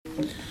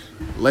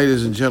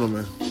ladies and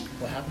gentlemen,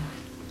 What happened?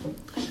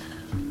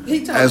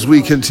 as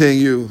we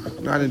continue,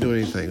 no, I didn't do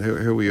anything.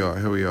 Here we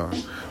are.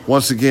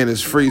 Once again,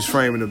 it's Freeze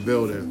Frame in the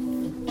building.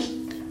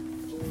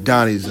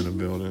 Donnie's in the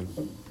building.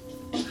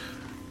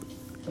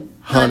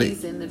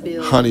 Honey's in the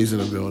building. Honey's in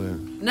the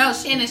building. No,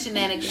 Shannon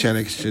Shenanigans.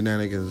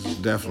 Shenanigans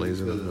definitely is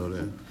in the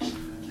building.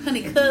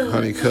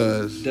 Honey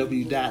Cuz.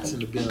 W Dots in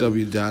the building.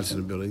 W Dots in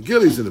the building.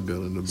 Gilly's in the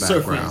building in the Sir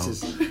background.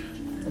 Francis. You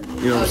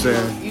know what I'm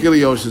saying?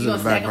 Gilly Ocean's in the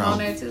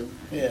background. You gonna stack 'em on there too?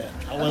 Yeah,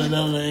 I want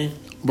another name.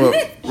 But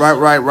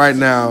right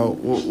now,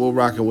 we're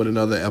rocking with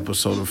another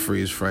episode of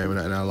Freeze Frame,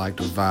 and I like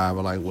the vibe.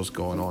 I like what's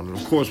going on. And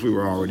of course, we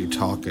were already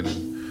talking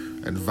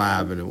and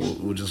vibing, and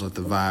we'll just let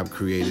the vibe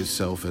create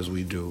itself as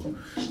we do.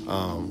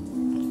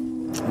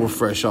 We're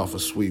fresh off a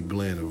sweet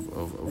blend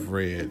of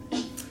red.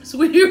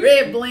 Sweet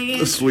red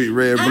blend. A sweet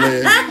red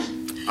blend.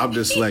 I'm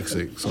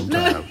dyslexic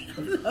sometimes.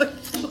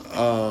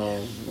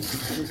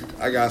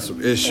 I got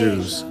some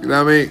issues. You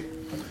know what I mean?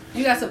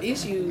 You got some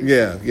issues.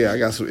 Yeah, I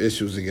got some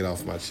issues to get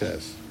off my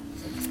chest.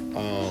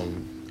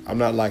 I'm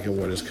not liking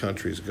where this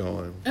country's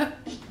going. But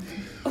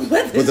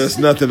there's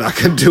nothing I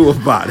can do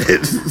about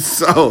it.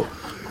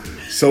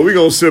 So we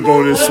gonna sip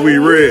on this sweet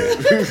red.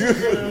 We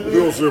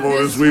gonna sip on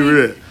this sweet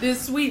red.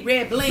 This sweet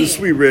red blend. This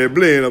sweet red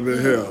blend up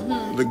in here.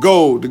 The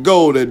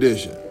gold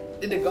edition.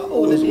 The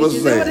gold edition. What's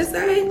Is that what it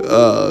say?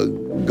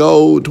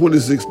 Gold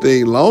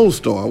 2016 Lone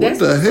Star. What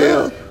the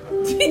hell?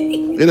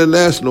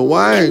 International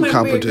wine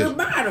competition.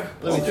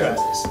 Let me try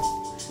this.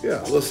 Yeah,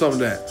 a little some of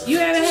that. You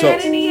haven't had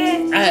any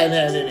yet? I hadn't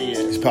had any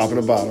yet. He's popping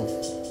a bottle.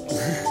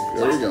 There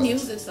Why we the go.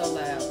 music so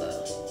loud though?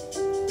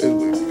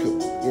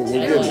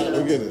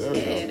 We're getting it.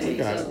 There we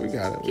go. We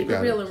got it. Keep it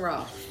real and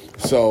raw.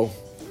 So,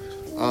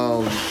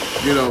 I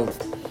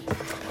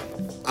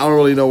don't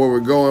really know where we're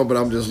going, but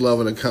I'm just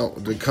loving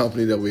the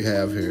company that we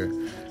have here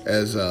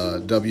as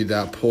W.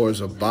 Dot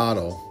pours a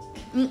bottle.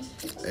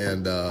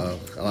 And Dude, I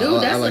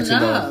that's like enough. to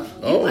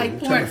know. You like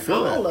pouring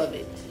feel all that. of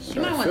it.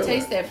 You might want to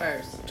taste that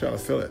first. I'm trying to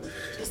feel it.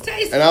 Just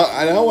taste And it.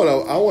 I want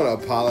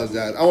to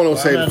apologize. I want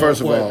to say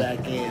first of all.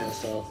 Back in,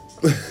 so.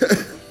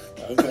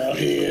 I'm out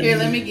here. Here,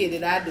 let me get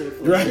it. I do it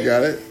for You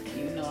got it.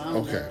 you. You know I'm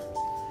Okay.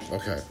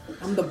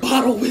 I'm the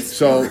bottle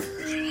whisperer.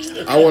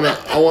 So I want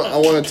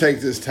to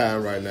take this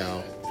time right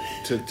now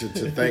to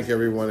thank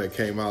everyone that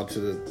came out to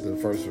the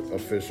first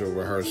official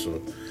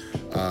rehearsal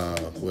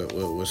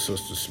with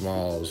Sister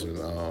Smalls, and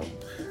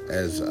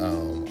as I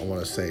want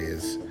to say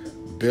is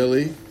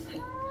Billy,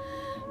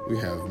 we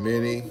have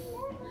Minnie,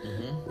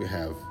 we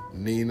have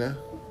Nina,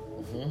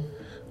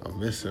 I'm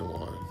missing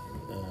one.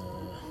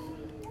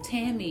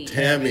 Tammy,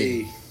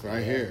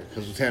 right here,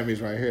 because Tammy's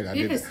right here.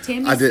 Tammy's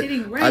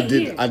sitting right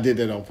here. I did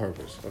that on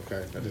purpose. Okay,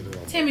 I did it on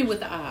purpose. Tammy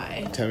with the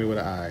eye. Tammy with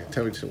an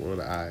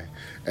eye.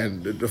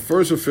 And the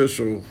first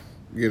official,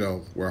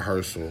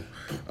 rehearsal,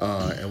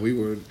 and we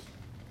were,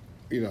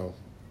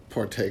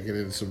 partaking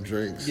in some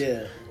drinks.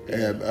 Yeah.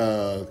 And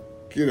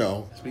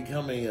it's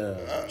becoming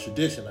a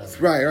tradition. I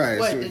think. Right.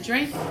 What, So- the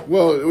drink?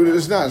 Well,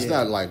 it's not. It's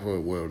not like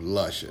we're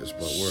luscious,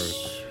 but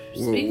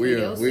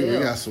we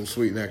got some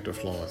sweet nectar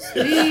flowing.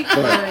 Speak for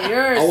I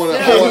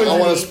yourself.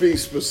 want to speak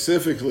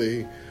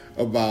specifically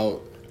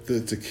about the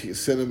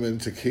cinnamon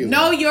tequila.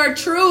 Know your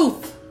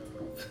truth.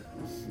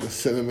 The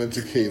cinnamon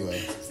tequila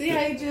See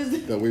how you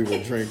just... that we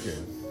were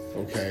drinking.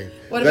 Okay.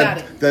 What about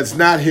it? That's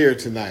not here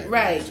tonight.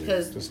 Right, mind you.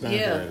 'cause, it's not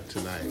yeah. here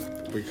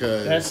tonight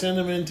because That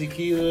cinnamon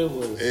tequila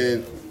was.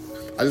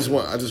 I just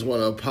want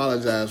to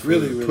apologize for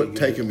Really good.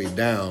 taking me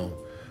down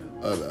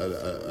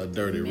a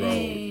dirty road.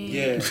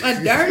 Yeah.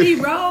 A dirty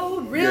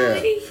road?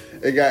 Really?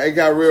 Yeah. It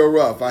got real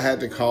rough. I had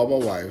to call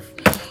my wife,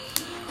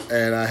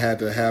 and I had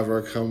to have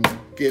her come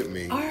get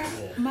me. Oh,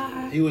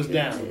 my... He was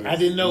down. I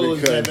didn't know it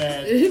was that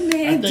bad.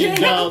 Man I think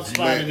down. Dog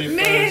spotted it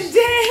Man first.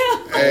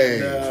 down.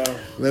 Hey, And,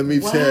 let me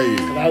tell you.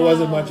 I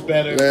wasn't much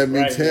better. Let me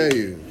right tell then.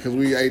 you, because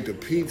we ate the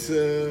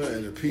pizza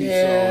and the pizza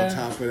Yeah. on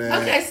top of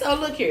that. Okay, so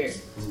look here.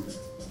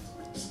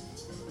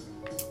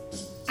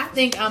 I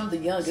think I'm the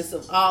youngest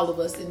of all of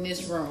us in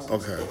this room.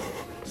 Okay.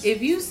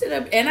 If you sit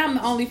up, and I'm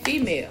the only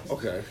female.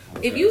 Okay.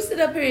 If you sit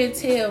up here and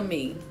tell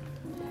me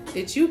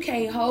that you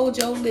can't hold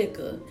your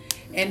liquor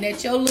and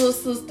that your little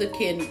sister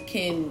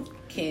can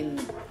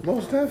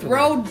Most definitely.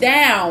 throw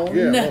down,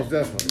 Yeah, most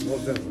definitely.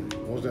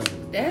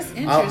 that's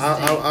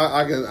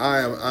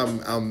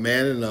interesting. I'm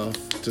man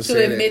enough to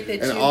say admit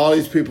that and you- all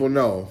these people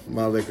know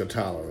my liquor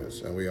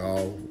tolerance, and we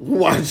all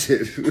watch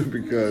it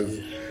because,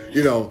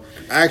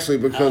 actually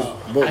because,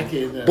 I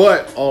can,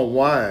 but on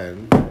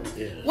wine,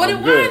 Well, the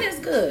I'm wine good. is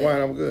good.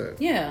 Wine, I'm good.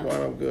 Yeah.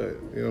 Wine, I'm good.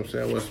 You know what I'm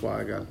saying? That's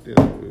why I got,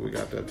 we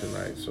got that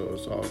tonight, so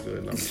it's all good.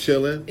 And I'm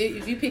chilling.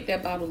 If you pick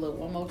that bottle up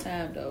one more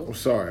time, though. I'm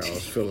sorry, I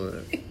was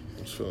feeling it.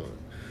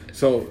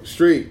 So,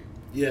 Street,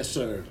 Yes,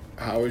 sir.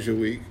 how was your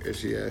week? As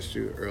she asked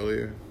you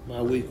earlier. My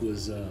week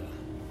was. I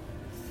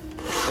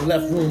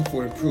left room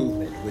for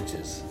improvement, which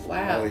is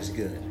Wow. always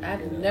good.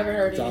 I've never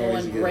heard It's always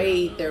anyone good.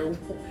 grade their Room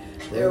for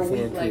week like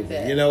improvement.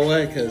 that. You know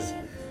what? Because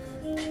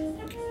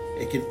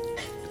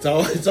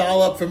it's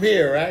all up from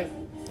here, right?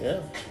 Yeah.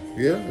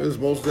 Yeah, it's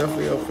most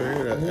definitely up for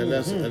here, and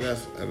that's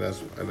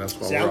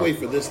why See, I wait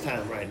for this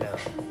time right now.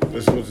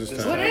 This was this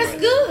time. Well, that's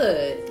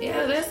good.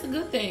 Yeah, that's a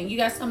good thing. You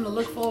got something to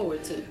look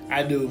forward to.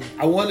 I do.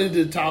 I wanted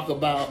to talk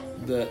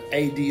about the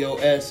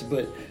ADOS,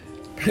 but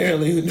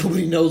apparently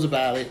nobody knows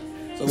about it.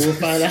 So we'll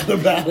find out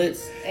about it.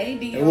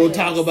 ADOS. And we'll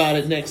talk about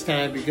it next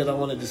time because I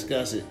want to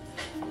discuss it.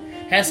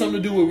 Has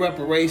something to do with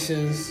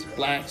reparations,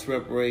 blacks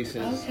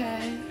reparations.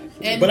 Okay.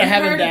 And But I you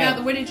haven't heard died.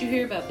 about where did you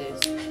hear about this?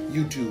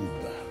 YouTube.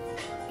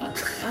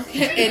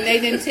 Okay. And they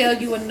didn't tell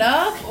you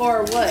enough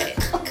or what?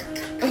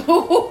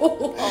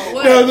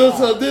 What? No,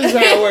 so this is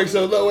how it works.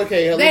 So,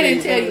 okay. They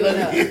didn't tell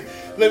you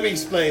Let me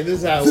explain.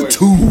 This is how it works.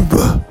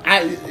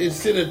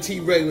 Instead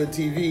of regular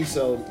TV,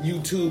 so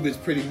YouTube is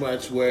pretty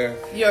much where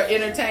Your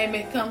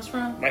entertainment comes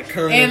from? my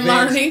current And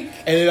events, learning.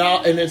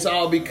 and it's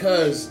all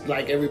because,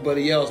 like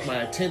everybody else, my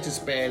attention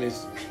span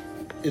is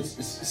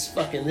it's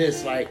fucking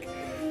this. Like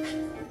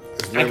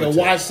I can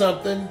watch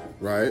something,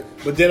 Right.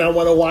 but then I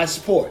want to watch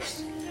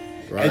sports,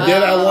 Right. and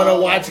then I want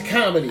to watch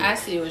comedy. I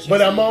see what you're But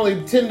saying. I'm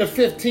only 10 to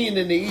 15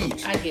 into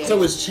each. I get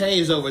so it. it's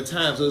changed over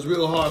time. So it's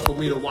real hard for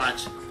me to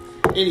watch.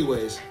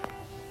 Anyways,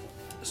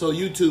 so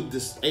YouTube,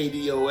 this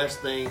ADOS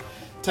thing,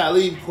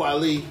 Talib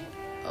Kweli,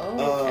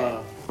 Oh, okay.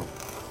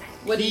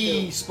 What do you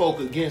he do? spoke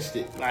against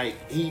it. Like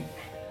he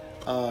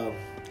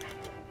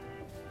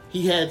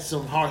had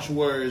some harsh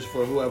words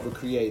for whoever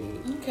created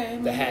it. Okay,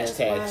 the maybe that's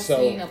hashtag. why I So-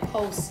 seen a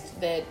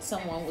post that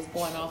someone was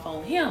going off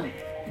on him.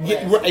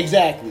 Yeah, right,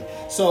 exactly.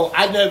 So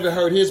I never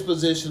heard his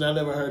position. I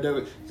never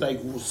heard like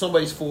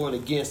somebody's for and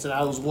against, and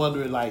I was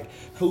wondering like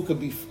who could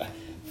be.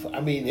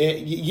 I mean,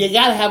 you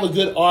got to have a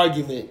good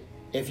argument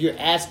if you're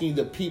asking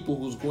the people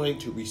who's going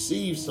to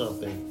receive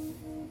something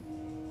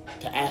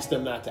to ask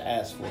them not to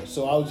ask for it.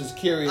 So I was just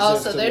curious. Oh,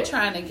 as so to they're what-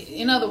 trying to,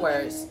 in other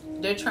words,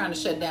 they're trying to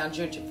shut down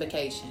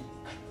gentrification.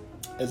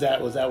 Was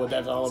that what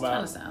that's all It's kind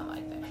about? of sound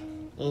like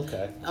that.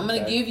 Okay. I'm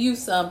going to give you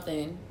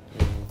something,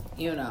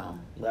 you know,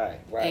 Right.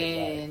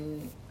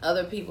 and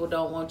other people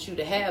don't want you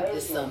to have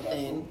this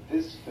something,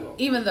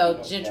 even though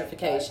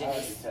gentrification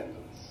is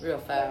real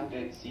foul. But,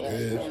 It you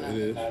is.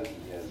 know. It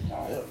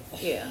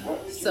is. Yeah.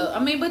 So I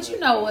mean, but you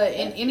know what?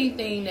 In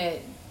anything that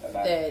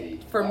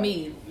for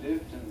me,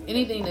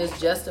 anything that's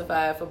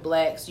justified for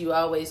blacks, you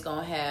always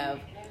gonna have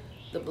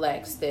the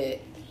blacks that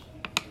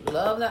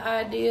love the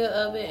idea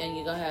of it, and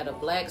you're gonna have the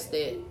blacks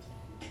that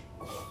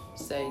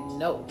say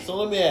no. So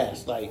let me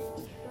ask, like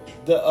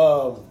the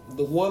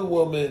one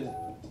woman,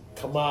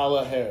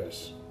 Kamala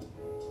Harris.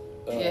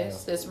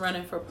 Yes, that's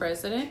running for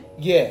president,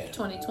 Yeah.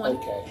 2020.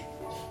 Okay.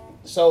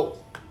 So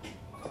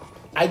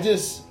I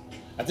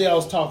think I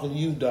was talking to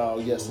you,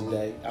 dog,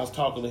 yesterday. I was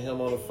talking to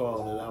him on the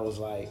phone, and I was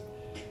like,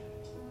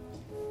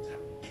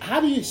 how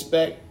do you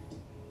expect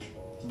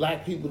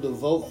black people to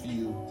vote for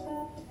you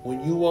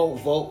when you won't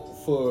vote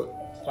for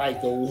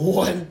like the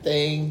one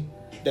thing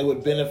that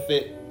would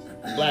benefit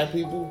black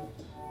people?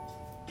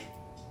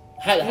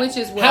 Which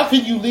is what? How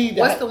can you lead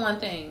that? What's the one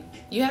thing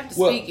you have to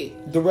speak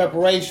it? The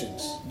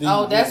reparations.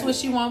 That's what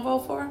she won't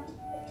vote for.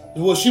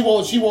 Well, she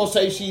won't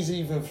say she's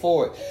even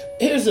for it.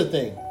 Here's the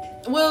thing.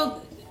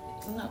 Well,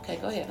 okay,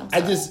 go ahead. I'm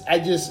sorry. I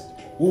just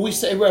when we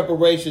say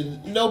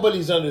reparations,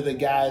 nobody's under the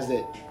guise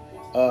that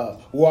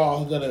we're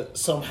all gonna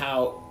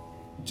somehow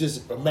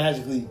just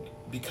magically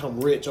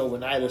become rich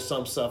overnight or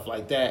some stuff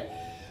like that.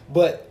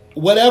 But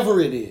whatever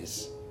it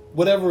is,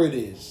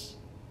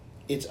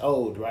 it's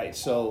owed, right?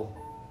 So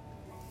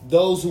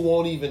those who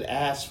won't even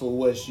ask for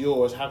what's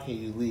yours, how can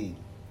you lead?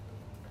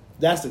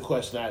 That's the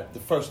question. The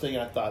first thing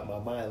I thought in my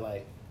mind,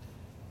 like,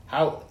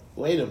 how?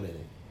 Wait a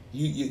minute,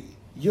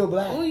 you're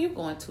black. Oh, you're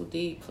going too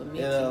deep for me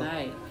You know?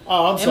 tonight.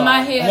 Oh, I'm sorry. In my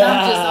head,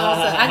 I'm just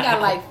also, I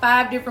got like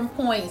 5 different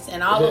points,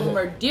 and all of them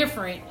are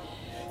different.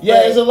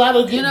 Yeah, there's a lot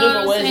of You know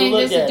different what I'm ways to saying? look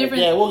There's a at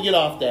different- it. Yeah, we'll get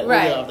off that.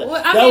 Right. We'll get off that.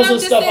 Well, That I mean, was I'm the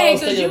just stuff I saying,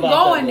 was because thinking you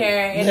about going that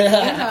there, and,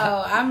 day. you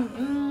know,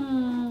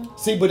 I'm,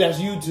 See, but that's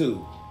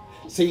YouTube.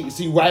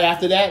 See, right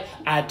after that,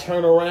 I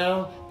turn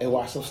around and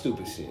watch some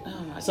stupid shit. Oh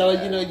my So,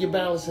 God. you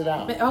balance it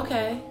out. But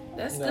okay,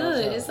 that's No,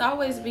 good. so- It's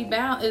always be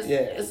balanced. Yeah.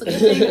 It's a good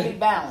thing to be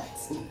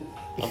balanced.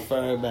 I'm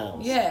fair and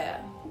balanced. Yeah.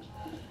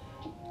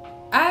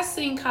 I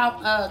seen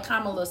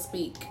Kamala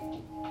speak.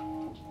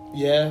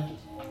 Yeah?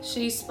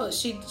 She's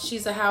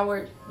a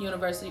Howard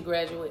University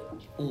graduate,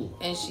 Mm.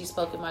 and she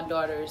spoke at my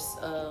daughter's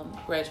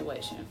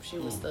graduation. She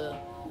was the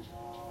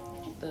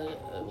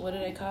what do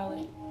they call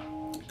it?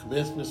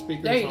 Commencement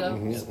speaker. There or you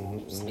go.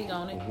 something? Speak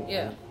on it.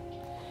 Yeah.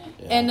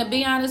 And to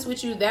be honest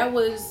with you, that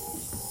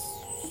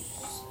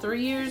was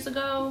 3 years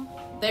ago.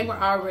 They were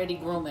already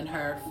grooming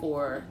her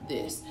for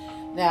this.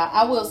 Now,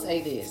 I will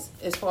say this,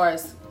 as far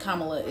as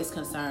Kamala is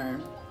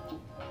concerned.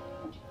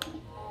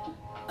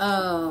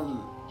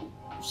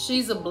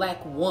 She's a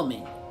black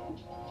woman.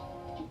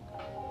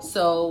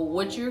 So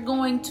what you're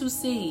going to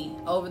see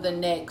over the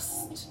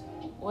next,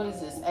 what is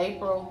this,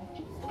 April?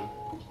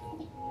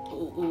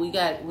 We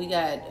got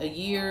a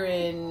year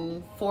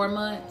and 4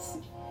 months.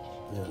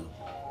 Yeah.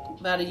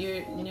 About a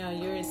year,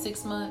 year and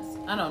 6 months.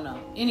 I don't know.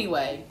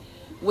 Anyway,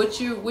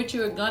 what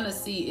you're gonna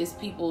see is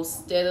people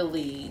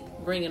steadily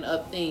bringing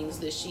up things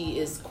that she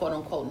is quote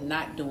unquote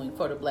not doing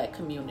for the black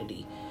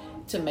community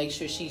to make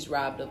sure she's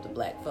robbed of the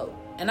black vote.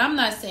 And I'm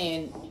not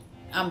saying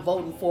I'm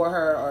voting for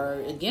her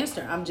or against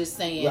her. I'm just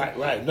saying,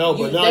 right. No,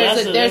 but no,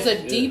 there's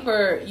a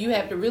deeper. You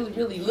have to really,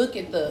 really look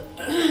at the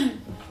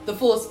the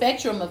full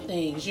spectrum of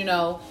things. You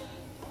know,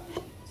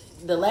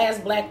 the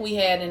last black we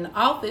had in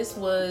office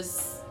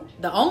was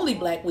the only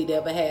black we'd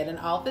ever had in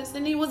office,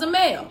 and he was a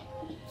male.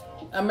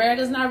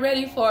 America's not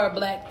ready for a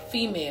black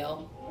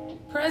female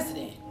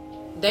president.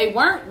 They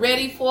weren't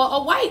ready for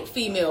a white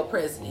female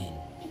president.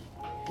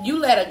 You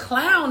let a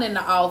clown in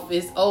the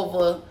office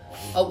over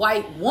a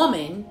white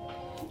woman.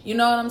 You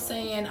know what I'm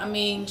saying? I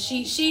mean,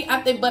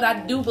 I think, but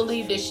I do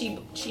believe that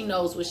she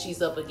knows what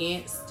she's up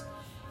against.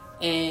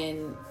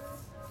 And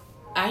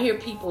I hear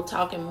people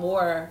talking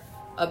more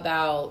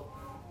about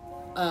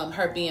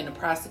her being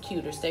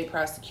a state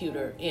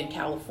prosecutor in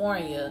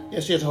California. Yeah,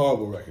 she has a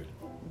horrible record.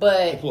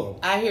 But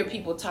I hear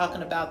people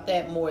talking about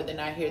that more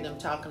than I hear them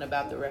talking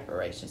about the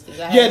reparations.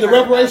 Yeah, the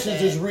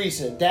reparations is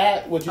recent.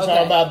 That, what you're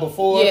talking about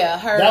before,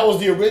 that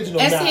was the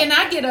original. And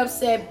I get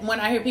upset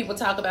when I hear people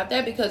talk about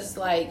that because it's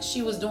like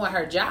she was doing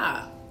her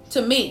job.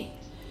 To me,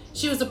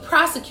 she was a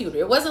prosecutor.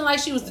 It wasn't like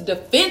she was the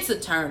defense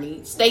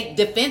attorney, state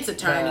defense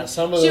attorney.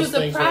 Some of she those was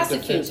things a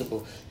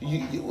prosecutor.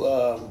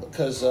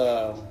 Because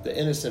the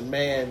innocent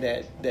man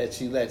that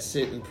she let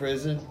sit in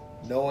prison,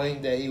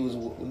 knowing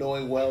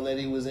well that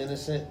he was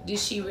innocent. Did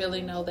she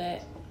really know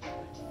that?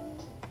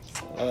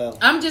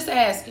 I'm just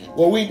asking.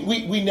 Well,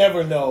 we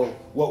never know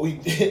what we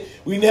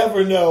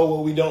never know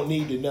what we don't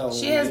need to know.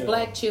 She has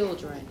black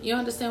children. You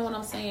understand what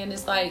I'm saying?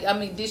 It's like, I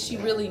mean, did she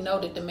really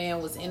know that the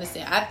man was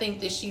innocent? I think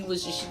that she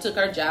took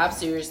her job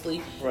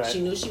seriously. Right.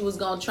 She knew she was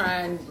going to try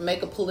and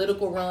make a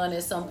political run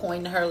at some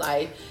point in her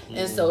life.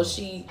 And so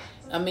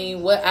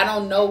I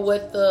don't know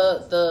what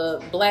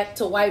the black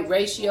to white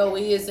ratio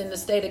is in the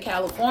state of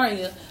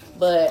California,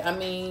 but I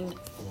mean,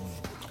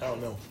 I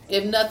don't know.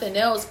 If nothing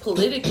else,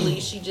 politically,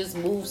 she just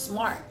moves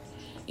smart,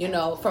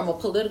 from a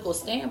political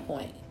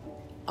standpoint.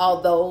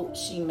 Although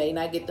she may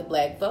not get the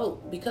black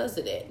vote because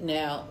of that.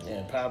 Now,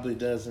 yeah, probably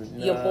doesn't.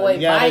 Your boy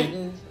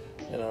Biden,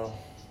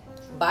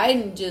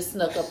 Biden just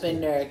snuck up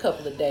in there a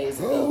couple of days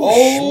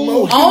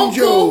ago. Uncle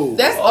Joe.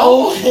 That's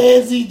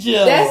Handsy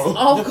Joe. That's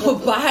Uncle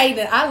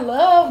Biden. I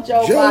love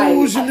Joe Biden.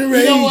 Joe's in the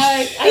race. You know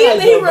what?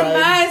 He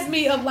reminds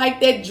me of like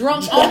that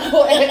drunk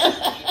uncle.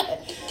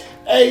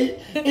 Hey,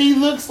 he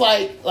looks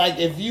like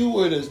if you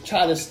were to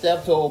try to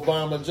step to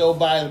Obama, Joe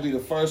Biden would be the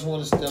first one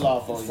to steal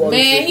off on you.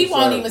 Man, he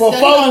won't even step.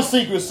 For the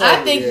Secret Service.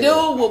 I think dude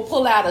will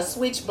pull out a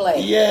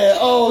switchblade. Yeah,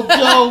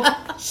 Joe.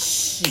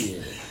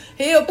 Shit.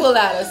 He'll pull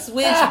out a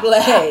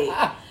switchblade.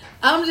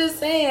 I'm just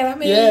saying,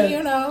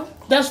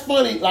 That's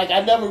funny. Like,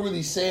 I never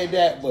really said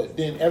that, but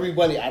then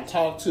everybody I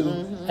talked to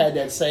had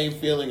that same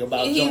feeling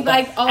about Joe Biden.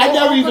 Like, I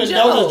never even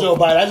noticed Joe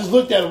Biden. I just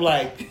looked at him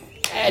like,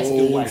 that's a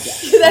good white guy.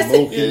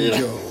 Smoking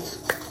Joe.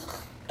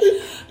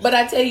 But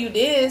I tell you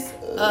this,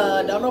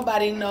 don't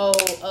nobody know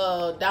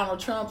Donald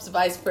Trump's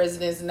vice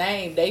president's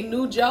name. They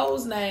knew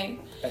Joe's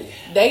name.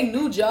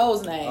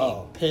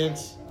 Oh,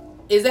 Pence.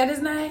 Is that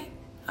his name?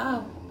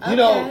 Oh,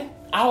 okay.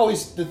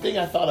 The thing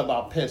I thought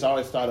about Pence, I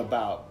always thought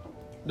about,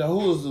 who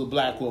was the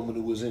black woman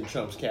who was in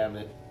Trump's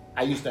cabinet?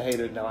 I used to hate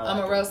her. Now I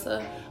like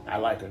Omarosa. I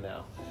like her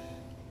now.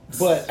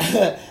 But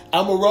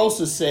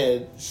Omarosa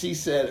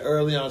said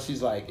early on,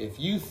 she's like, if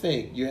you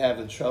think you're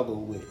having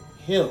trouble with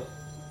him,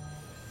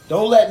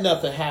 don't let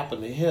nothing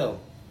happen to him.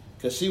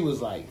 Because she was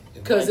like,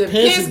 because if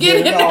Pence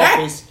get in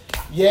office,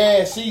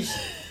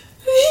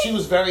 she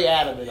was very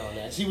adamant on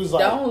that. She was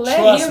like, don't let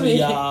trust him me, in.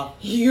 y'all.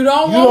 You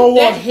don't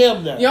want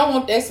him now. You don't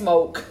want that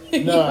smoke.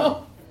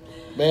 No.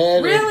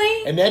 Man.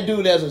 Really? And that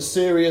dude has a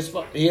serious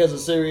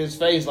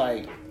face,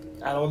 like,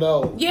 I don't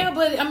know. Yeah,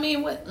 but I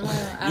mean, what?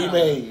 I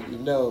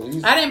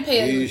didn't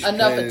pay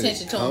enough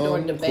attention to him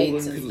during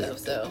debates and stuff,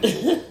 so.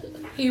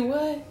 He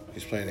what?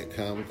 He's playing it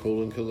calm,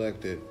 cool, and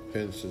collected.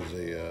 Pence is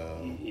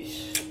a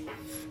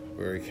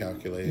very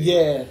calculated.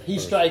 Yeah, he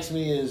strikes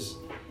me as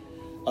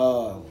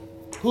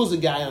who's the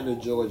guy under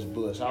George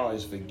Bush? I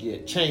always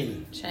forget.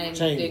 Cheney.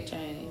 Dick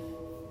Cheney.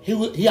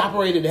 He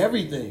operated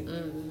everything.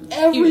 Mm-hmm.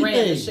 Everything. He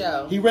ran the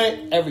show. He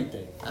ran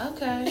everything.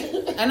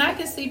 Okay, and I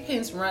can see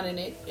Pence running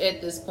it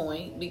at this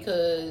point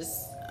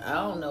because I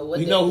don't know what.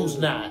 We know who's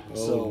not.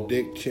 Oh,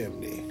 Dick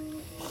Chimney.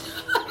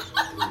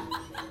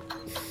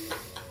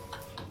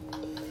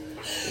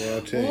 Well,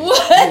 I'll tell you.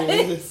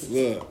 What?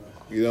 Look,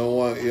 you don't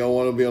want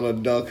to be on a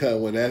duck hunt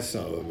when that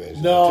son of a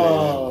bitch.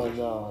 No.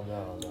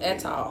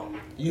 At all.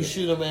 You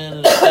shoot a man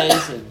in the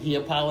face and he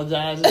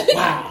apologizes.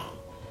 Wow.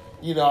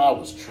 I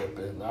was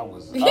tripping.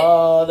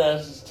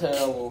 That's just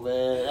terrible,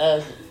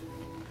 man.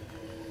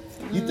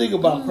 You think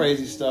about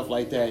crazy stuff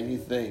like that and you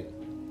think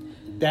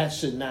that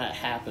should not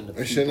happen to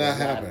people. It should not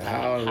happen.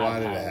 How and why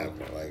did it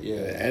happen?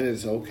 And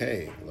it's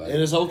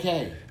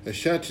okay. A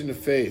shot you in the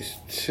face.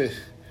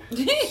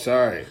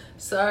 Sorry.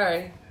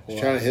 Sorry.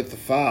 Trying to hit the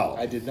foul.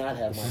 I did not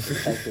have my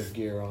protective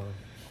gear on.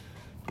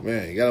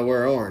 Man, you gotta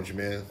wear orange,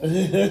 man. You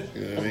know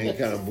what I mean?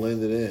 Kind of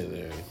blended in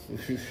there.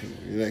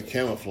 That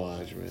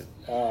camouflage, man.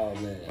 Oh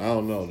man. I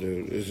don't know,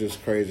 dude. It's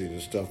just crazy the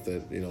stuff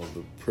that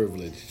the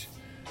privileged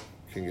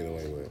can get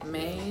away with.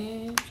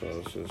 Man.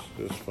 So it's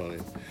just funny.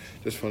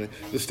 Just funny.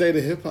 The state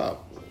of hip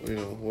hop,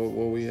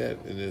 where we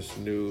at in this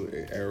new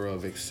era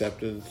of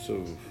acceptance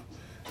of,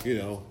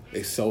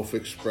 a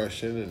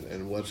self-expression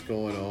and what's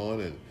going on,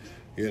 and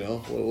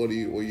what are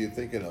you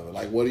thinking of it?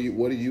 Like, what do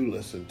you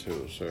listen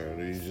to, sir?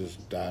 Do you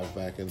just dive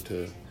back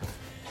into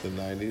the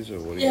 90s, or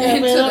what do you? Yeah,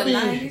 into man,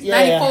 the 90s.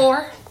 yeah.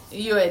 94.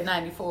 You at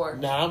 94?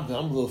 Nah, I'm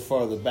a little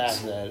further back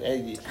than that.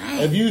 Hey,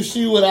 if you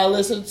see what I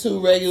listen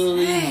to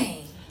regularly,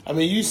 Dang. I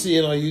mean, you see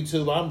it on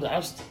YouTube.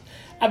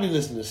 I be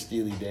listening to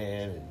Steely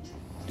Dan and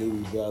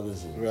Doobie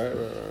Brothers and Right.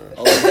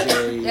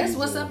 OJ. That's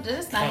what's up.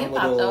 That's not hip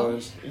hop though.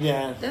 Commodores.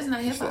 Yeah. That's not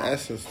hip It's the hop.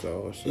 essence,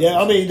 though.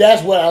 Yeah, I mean,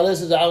 that's what I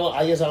listen to.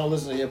 I guess I don't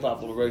listen to hip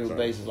hop on a regular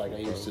basis like I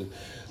used to.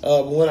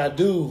 But when I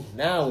do,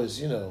 now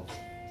is, Now,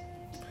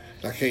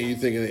 can't you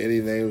think of any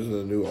names of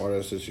the new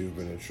artists that you've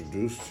been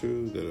introduced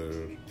to that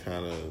are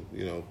kind of,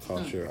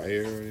 caught your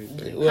ear or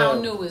anything? How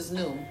new is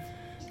new?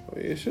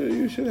 Well, you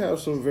should have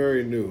some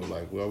very new.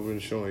 Like, I've been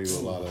showing you a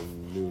lot of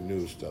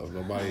new stuff.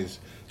 Nobody's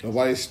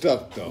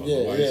stuck though.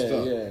 Nobody's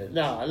stuck.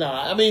 No.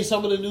 I mean,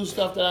 some of the new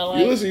stuff that I like.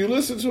 You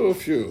listen to a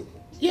few.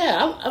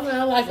 Yeah,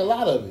 I like a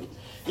lot of it.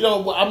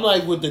 I'm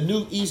like with the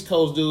new East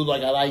Coast dude.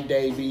 Like, I like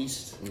Dave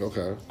East.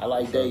 Okay. I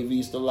like Dave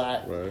East a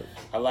lot. Right.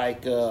 I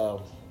like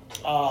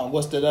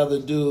what's that other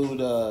dude?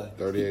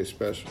 38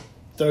 Special.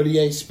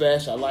 38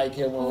 Special. I like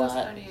him a What's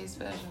lot. 38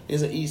 Special?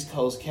 He's an East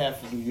Coast cat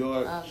from New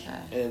York.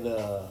 Okay. And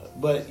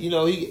but he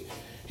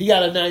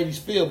got a 90s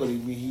feel, but he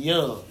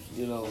young.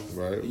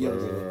 Right.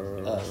 Younger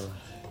than us.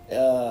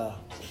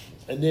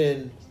 And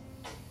then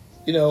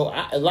a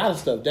lot of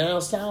stuff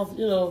down south.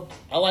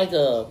 I like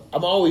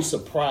I'm always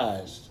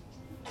surprised.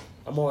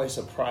 I'm always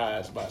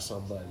surprised by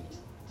somebody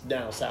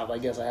down south. I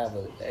guess I have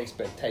an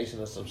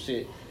expectation of some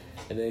shit,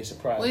 and they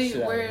surprise the shit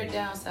out of Where me.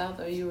 down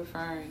south are you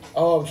referring?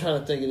 Oh, I'm trying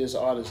to think of this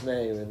artist's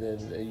name, and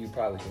then you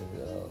probably can.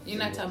 You're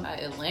not talking about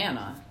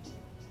Atlanta.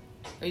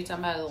 Are you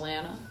talking about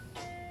Atlanta?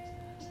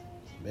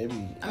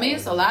 Maybe. I mean,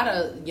 it's a lot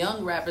of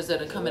young rappers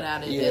that are coming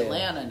out in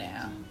Atlanta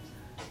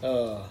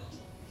now.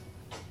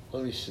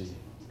 Let me see.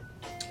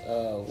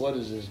 What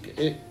is this?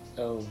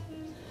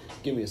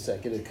 Give me a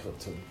second. It'll come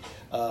to me.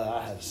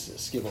 I had to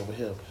skip over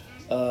him.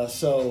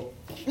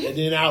 And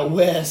then out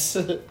west,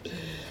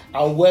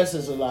 out west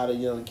is a lot of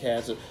young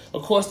cats.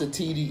 Of course, the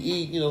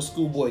TDE,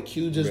 Schoolboy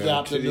Q just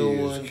dropped a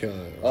new one.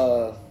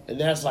 And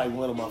that's like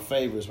one of my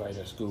favorites right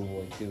there,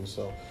 Schoolboy Q.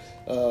 So,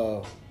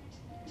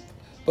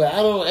 but I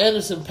don't know,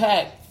 Anderson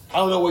 .Paak, I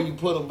don't know where you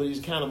put him, but he's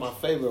kind of my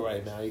favorite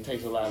right now. He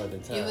takes a lot of the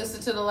time. You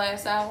listened to the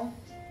last album?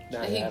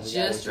 Nah, That he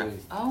just dropped.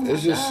 Oh my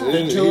It's just God.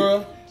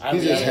 Ventura. He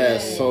just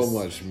has so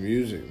much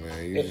music,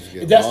 man. You just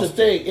get That's the lost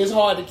thing. It's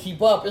hard to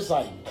keep up. It's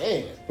like,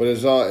 man. But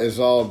it's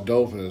all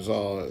dope, and it's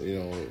all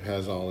it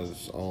has all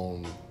its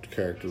own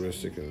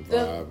characteristic and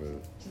vibe.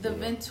 The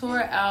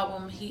Ventura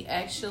album, he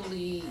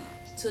actually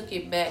took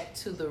it back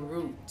to the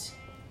root,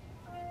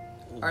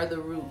 or the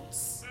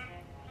roots.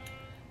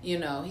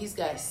 He's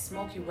got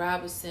Smokey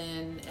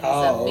Robinson as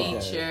a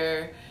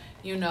feature.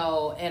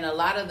 And a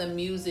lot of the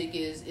music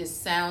is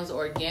sounds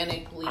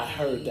organically. I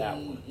heard that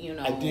one.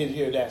 I did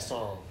hear that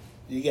song.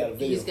 You got a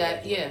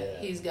video.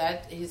 He's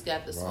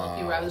got the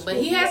Smokey Robinson,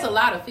 but he has a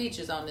lot of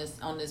features on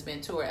this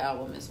Ventura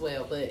album as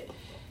well. But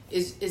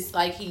it's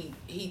like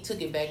he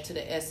took it back to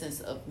the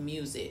essence of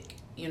music.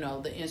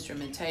 The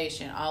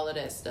instrumentation, all of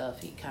that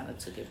stuff. He kind of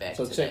took it back.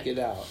 So to check that. it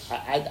out.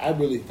 I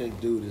really think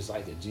dude is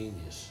like a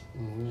genius.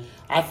 Mm-hmm.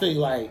 I think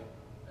like.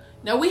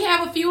 Now we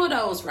have a few of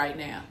those right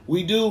now.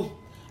 We do.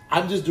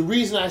 The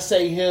reason I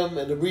say him,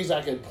 and the reason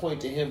I can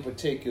point to him in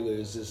particular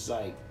is just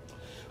like,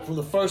 from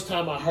the first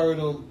time I heard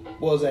him,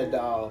 what was that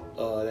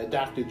that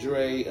Dr.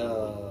 Dre,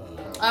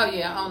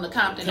 On the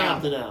Compton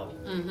album.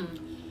 Mm-hmm.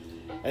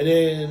 And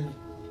then,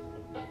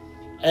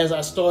 as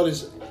I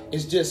started,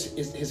 it's just,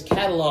 his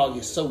catalog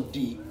is so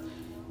deep.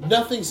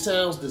 Nothing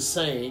sounds the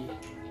same.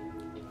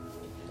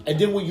 And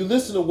then when you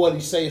listen to what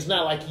he say, it's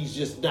not like he's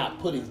just not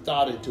putting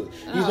thought into it.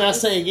 He's not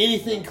saying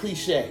anything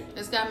cliche.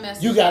 It's got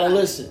messages. You gotta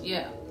listen.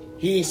 Yeah.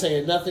 He ain't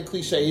saying nothing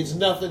cliche. It's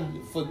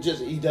nothing for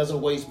he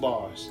doesn't waste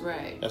bars.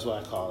 Right. That's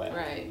what I call that.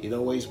 Right. He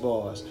don't waste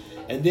bars.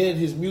 And then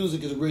his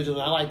music is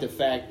original. I like the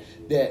fact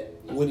that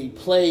when he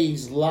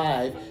plays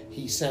live,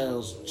 he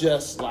sounds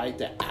just like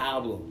the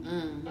album.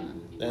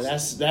 Mm-hmm. Now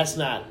that's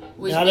not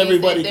Which not means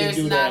everybody that can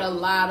do that. There's not a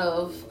lot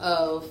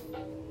of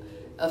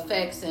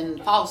effects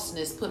and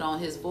falseness put on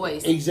his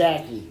voice.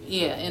 Exactly.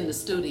 Yeah, in the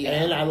studio.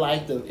 And I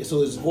like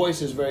so his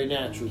voice is very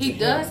natural. He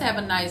does have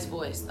a nice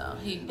voice though.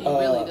 He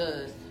really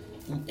does.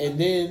 And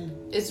then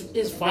it's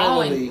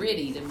raw and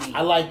gritty to me.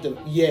 I like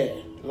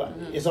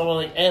it's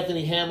almost like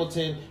Anthony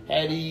Hamilton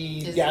had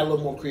got a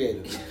little more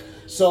creative.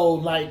 So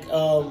like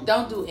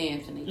don't do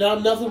Anthony. No,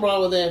 nothing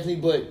wrong with Anthony,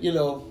 but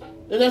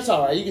and that's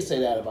all right. You can say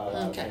that about a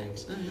lot of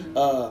things.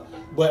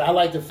 Mm-hmm. But I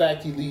like the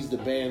fact he leads the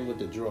band with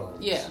the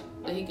drums. Yeah.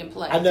 that he can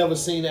play. I never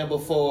seen that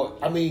before.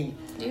 I mean,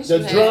 Yes, the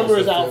you have. drummer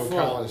is Phil out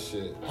front. Collins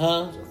shit.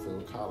 Huh? It's a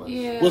Phil Collins.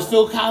 Yeah. Was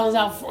Phil Collins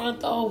out front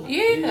though?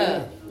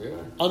 Yeah. Yeah.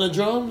 On the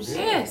drums?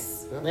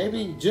 Yes.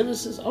 Maybe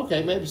Genesis.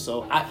 Okay, maybe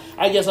so.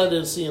 I guess I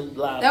didn't see him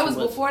live. That too was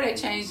much. before they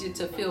changed it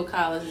to Phil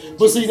Collins. And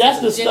But see, that's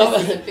the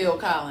Genesis stuff- and Phil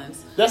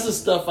Collins. That's the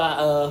stuff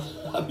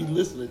I be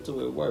listening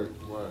to at work.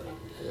 Right.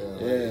 Yeah.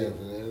 Yeah. At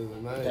the end of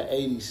the night, The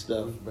 80s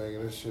stuff. just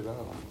banging this shit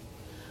out.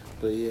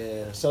 But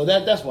yeah, so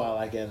that's why I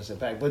like Anderson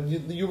 .Paak. But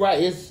you're right.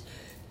 It's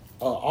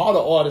all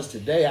the artists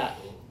today.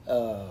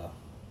 The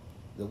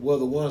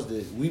ones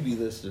that we be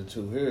listening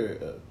to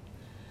here,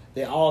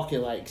 they all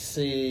can like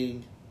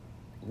sing,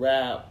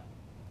 rap.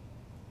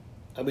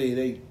 I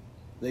mean,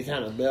 they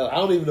kind of melt. I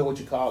don't even know what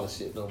you call this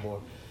shit no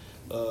more.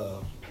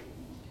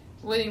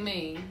 What do you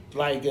mean?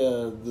 Like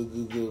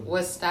the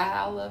What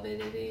style of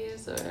it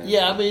is? Or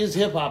yeah. I mean, it's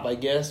hip hop, I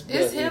guess. but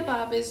it's hip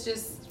hop. It's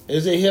just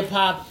Is it hip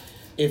hop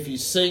if you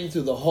sing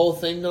through the whole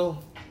thing though?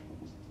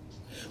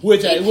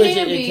 Which it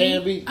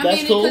can be. I That's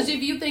mean, cool. because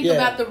if you think Yeah.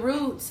 about the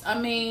Roots, I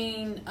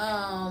mean,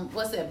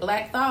 what's that?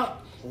 Black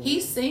Thought.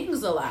 He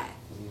sings a lot.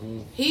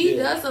 He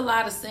Yeah. does a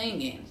lot of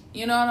singing.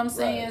 You know what I'm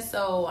saying? Right.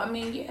 So I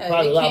mean, yeah,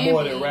 Probably it a lot can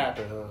more be. than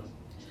rapping, huh?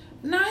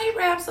 No, he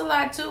raps a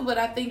lot too, but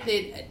I think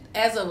that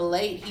as of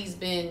late, he's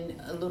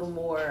been a little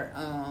more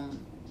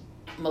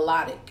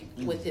melodic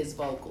with his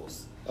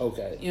vocals.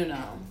 Okay. You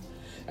know.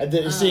 And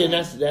then, see, and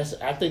that's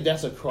I think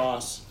that's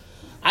across.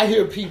 I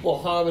hear people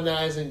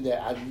harmonizing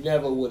that I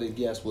never would have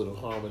guessed would have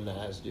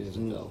harmonized years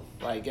ago.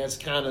 Like that's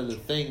kind of the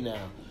thing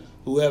now.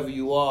 Whoever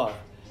you are,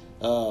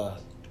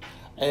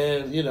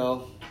 and you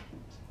know,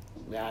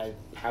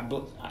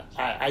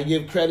 I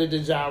give credit to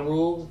Ja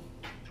Rule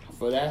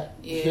for that.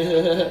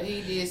 Yeah,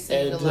 he did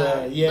sing And, a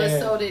lot. yeah. But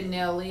so did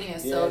Nelly,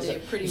 and so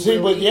did Pretty See,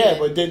 Willie. but yeah,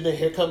 but then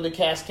here come the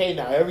Cascade.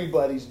 Now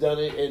everybody's done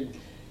it,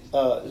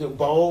 and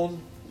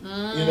Bone.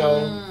 You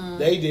know,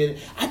 they did it.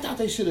 I thought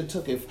they should have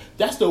took it.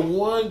 That's the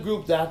one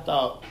group that I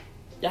thought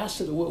y'all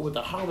should have went with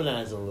the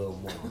harmonizer a little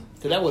more,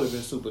 because that would have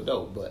been super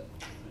dope. But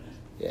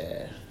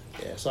yeah.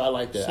 So I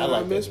like that. So I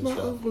like miss that my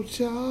stuff. Uncle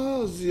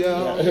Charles,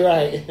 y'all. Yeah,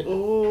 right.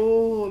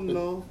 Oh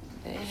no.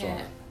 They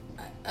had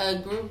a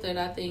group that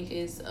I think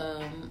is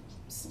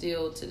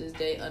still to this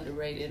day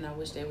underrated, and I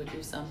wish they would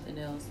do something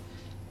else.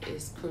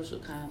 Is Crucial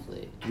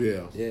Conflict.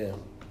 Yeah. Yeah.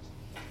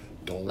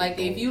 Like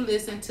if you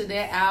listen to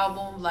that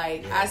album,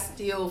 like I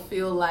still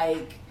feel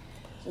like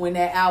when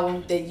that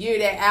year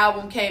that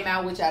album came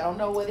out, which I don't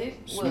know what it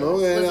was.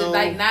 Was it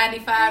like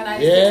 95,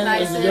 96, Yeah,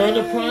 97? during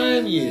the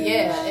prime year.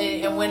 Yeah,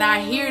 and when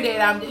I hear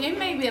that, it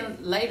may be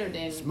later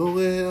than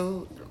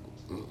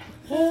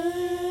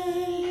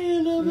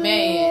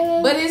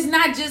man, but it's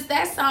not just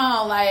that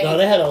song. Like No,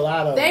 they had a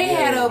lot of. they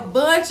had a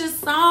bunch of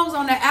songs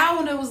on the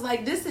album that was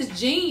like, this is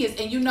genius.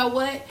 And you know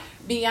what?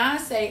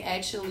 Beyonce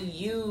actually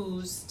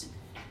used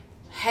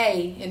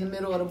Hey in the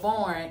Middle of the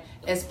Barn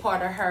as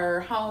part of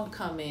her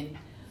homecoming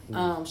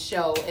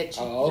show at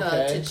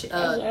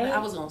okay. I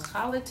was gonna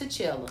call it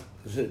Coachella.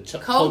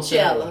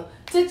 Coachella.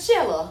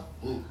 Coachella.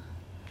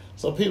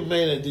 So people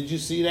made it. Did you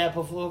see that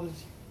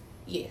performance?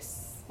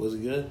 Yes. Was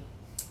it good?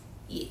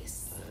 Yes.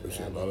 There's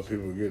a lot of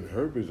people getting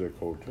herpes at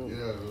Coachella. Yeah,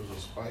 there was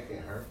a spike in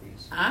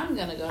herpes. I'm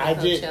gonna go to I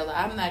did- Coachella.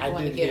 I'm not I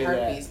going to did get hear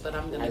herpes, that. but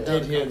I'm gonna I go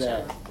did to hear Coachella.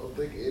 that. I don't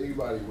think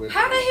anybody went.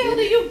 How the hell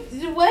do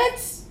you what?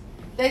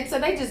 So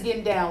they just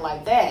getting down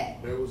like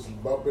that. There was some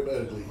bumping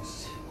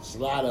uglies. It's a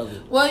lot of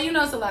it. Well, you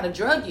know, it's a lot of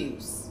drug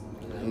use.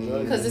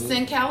 Because it's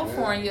in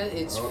California,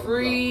 it's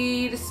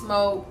free to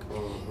smoke.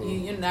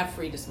 You're not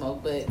free to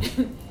smoke, but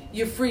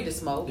you're free to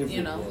smoke. You're free,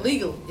 You know, yeah.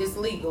 legal. It's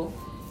legal,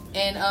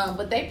 and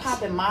but they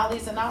popping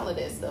mollies and all of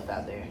that stuff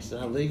out there. It's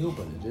not legal,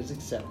 but it is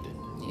accepted.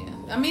 Yeah,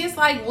 I mean it's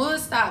like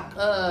Woodstock,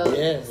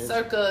 it's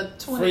circa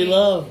 20. Free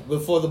love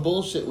before the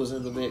bullshit was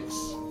in the mix.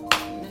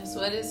 That's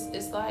what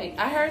it's like.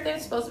 I heard they're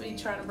supposed to be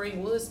trying to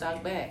bring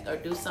Woodstock back or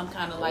do some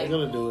kind of like They're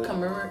gonna do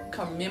it.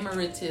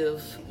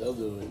 commemorative They'll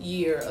do it.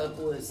 year of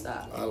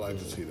Woodstock. I like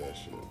to see that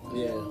shit.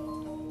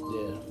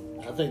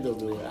 Yeah. I think they'll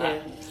do it.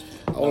 Yeah.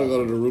 I want to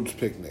go to the Roots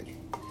picnic.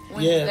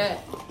 When's Yeah. that?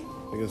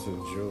 I think it's in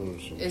June or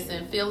something. It's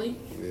in Philly.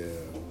 Yeah,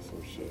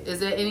 some shit.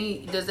 Does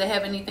it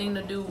have anything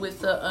to do with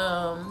the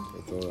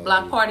It's,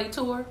 block party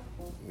tour?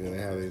 Yeah, they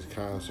have these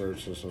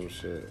concerts or some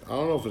shit. I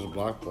don't know if it's a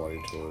block party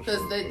tour. or Because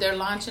something, they're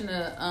launching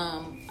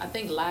I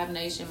think Live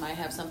Nation might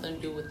have something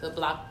to do with the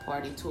block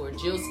party tour.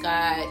 Jill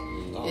Scott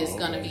is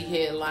going to be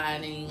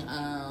headlining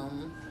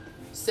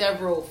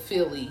several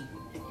Philly.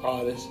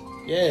 Artists.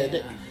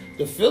 Yeah.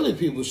 The Philly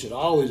people should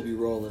always be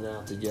rolling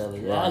out together.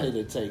 Y'all Right. need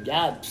to take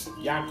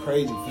y'all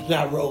crazy for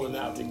not rolling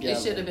out together.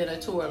 It should have been a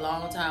tour a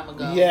long time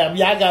ago. Yeah, I mean,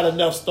 y'all got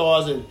enough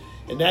stars, and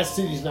that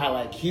city's not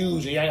like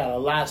huge, and y'all got a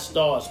lot of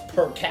stars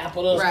per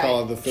capita. Right.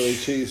 Call it the Philly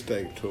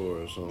cheesesteak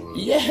tour or something.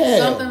 Yeah,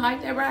 Something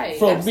like that, right?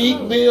 from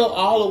Absolutely. Meat Mill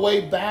all the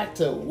way back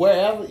to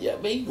wherever. Yeah,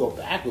 man, you go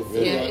back with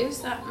it. Yeah,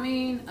 it's. I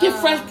mean, Get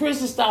Fresh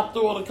Prince to stop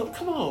throwing the.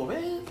 Come on,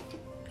 man.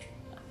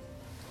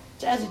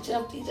 Jazzy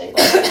Jeff DJ, like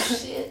that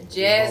shit.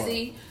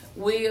 Jazzy,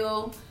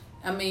 Will.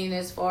 I mean,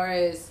 as far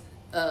as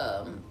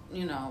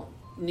you know,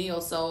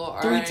 neo soul,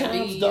 Three R&B,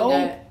 Times you Dope.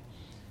 got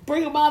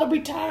bring them out of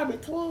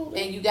retirement. Come on.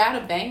 And you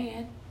got a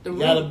band. The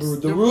got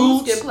Roots. the The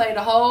Roots. Roots can play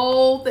the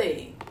whole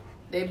thing.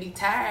 They'd be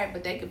tired,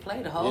 but they could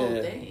play the whole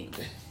Yeah. thing.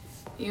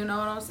 You know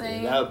what I'm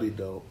saying? Yeah, that would be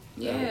dope.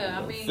 Yeah,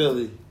 I mean,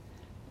 Philly.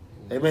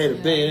 They made a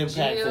big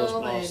impact for a Jill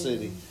small and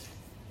city.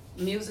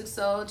 Music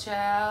Soul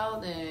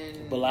Child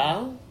and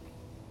Bilal?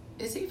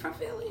 is he from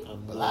Philly?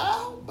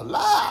 Bilal.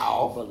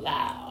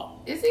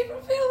 Is he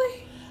from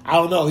Philly? I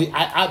don't know.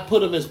 I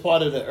put him as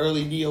part of the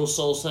early neo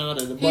soul sound,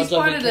 and a bunch He's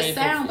part of of it the came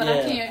sound, from,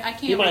 but yeah. I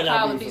He can't might not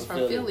recall be if he's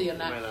from Philly or He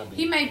not. might not be.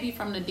 He may be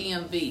from the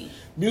DMV.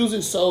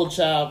 Music Soul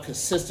Child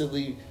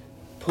consistently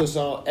puts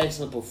on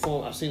excellent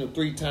performance. I've seen him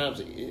 3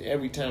 times.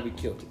 Every time he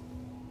killed it.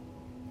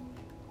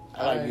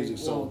 I like Music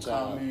Soul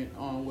Child.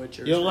 On what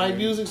you're You don't like saying.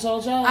 Music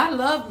Soul Child? I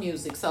love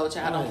Music Soul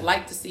Child. I Oh. don't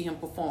like to see him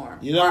perform.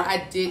 You know? Or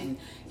I didn't.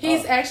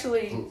 He's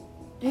actually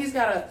he's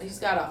got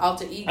an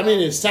alter ego. I mean,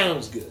 it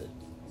sounds good.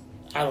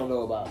 I don't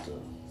know about the.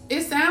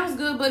 It sounds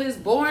good, but it's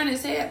boring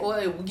as hell. Or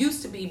it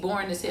used to be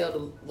boring as hell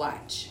to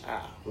watch.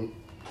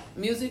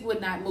 Music would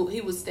not move. He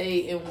would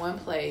stay in one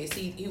place.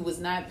 He was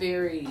not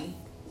very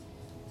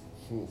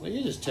Well,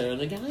 you're just tearing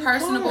the guy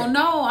personable. apart.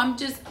 No, I'm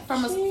just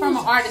from an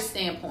artist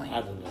standpoint.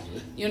 I don't know.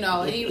 You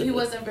know, he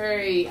wasn't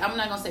very. I'm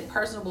not gonna say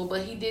personable,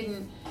 but he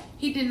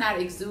did not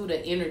exude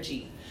an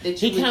energy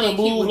that you He would kind of think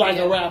he moved would like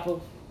be a rapper.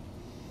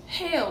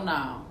 Hell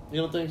no,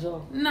 You don't think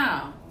so?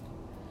 no.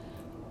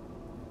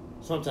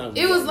 Sometimes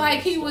It was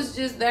like he was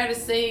just there to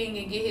sing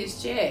and get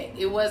his check.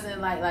 It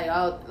wasn't like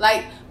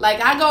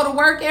I go to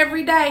work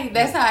every day.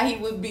 That's how he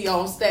would be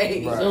on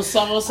stage. Right. Those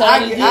songs I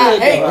sounded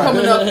good. hate though.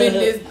 coming up in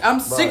this. I'm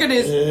sick of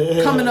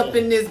this coming up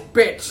in this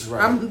bitch.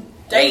 Right. I'm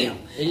damn.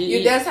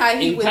 That's how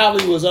he would.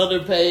 probably was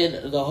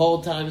underpaid the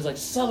whole time. He's like,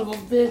 son of a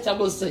bitch, I'm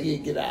gonna say you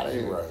get out of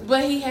here. Right.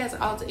 But he has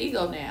an alter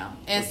ego now,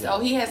 and so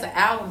he has an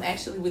album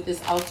actually with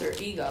this alter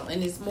ego,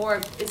 and it's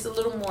a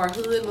little more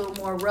hood, a little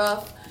more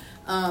rough.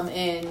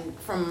 And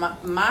from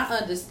my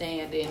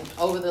understanding,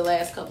 over the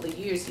last couple of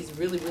years, he's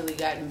really, really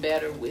gotten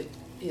better with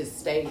his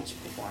stage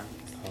performance.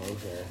 Oh,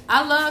 okay.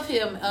 I love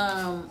him.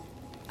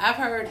 I've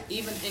heard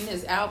even in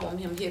his album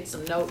him hit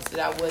some notes that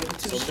I wasn't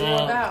too sure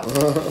about.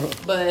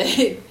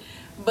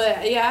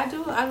 But yeah, I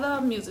do. I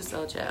love Music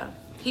Soul Child.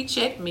 He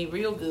checked me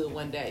real good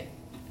one day.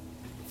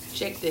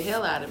 Checked the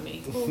hell out of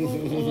me.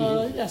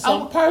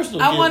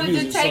 Personal. I wanted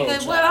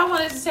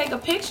to take a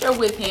picture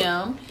with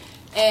him,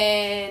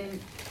 and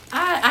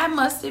I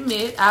must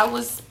admit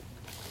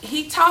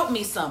he taught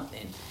me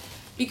something,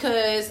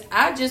 because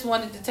I just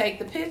wanted to take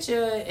the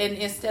picture, and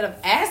instead of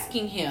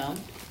asking him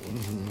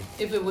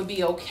if it would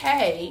be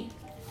okay,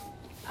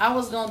 I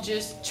was gonna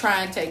just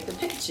try and take the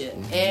picture,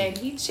 and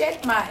he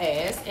checked my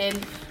ass, and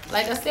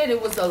like I said, it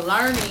was a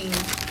learning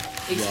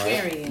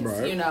experience,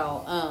 Right. you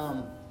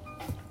know,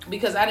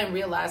 because I didn't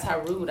realize how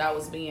rude I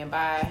was being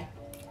by.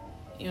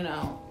 You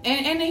know,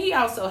 and he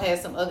also had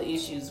some other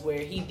issues where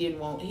he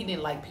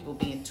didn't like people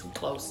being too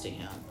close to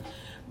him.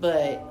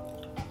 But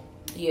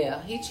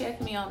yeah, he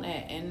checked me on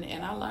that, and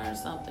I learned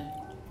something.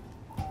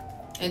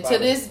 And to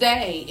this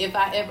day, if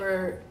I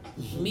ever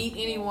meet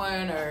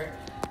anyone, or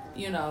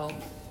you know,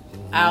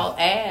 I'll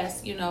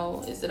ask, you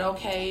know, is it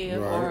okay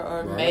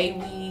or may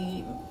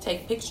we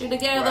take a picture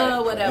together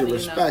or whatever, Be you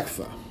know.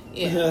 respectful.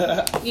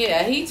 Yeah,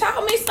 yeah, he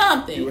taught me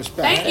something. You respect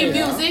Thank you,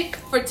 him, music,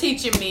 for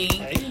teaching me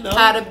you know.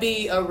 how to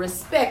be a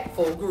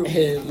respectful group.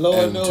 And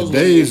Lord And knows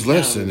today's what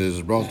lesson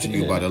is brought to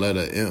you by the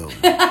letter M.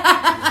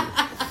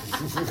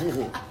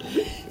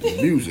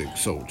 Music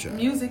Soul Child.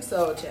 Music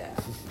Soul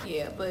Child.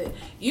 Yeah, but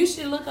you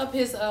should look up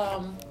his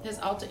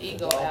alter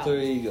ego Alter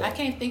album. Ego. I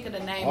can't think of the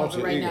name Alter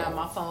of it right Ego. now.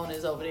 My phone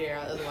is over there.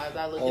 Otherwise,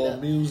 I look it Oh,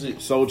 up. music.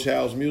 Soul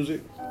Child's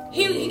music.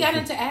 He got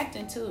into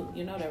acting too.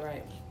 You know that,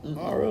 right?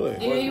 Oh, really?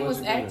 Yeah, he what's was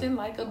he doing? acting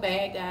like a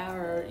bad guy,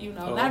 or you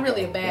know, Oh, not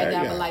really a okay. bad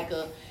guy, Bad but guy.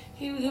 like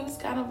he was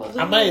kind of a hood.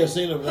 I may have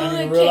seen him, but I hood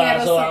didn't realize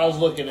cat or so I something. was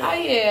looking at Oh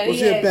it. yeah, Was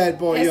he a had- bad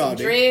boy, had y'all, some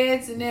did?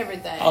 dreads and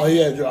everything. Oh,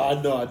 yeah, I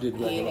know I did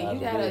Yeah,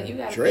 recognize you him.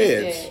 gotta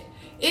Dreads? get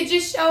that. It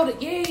just showed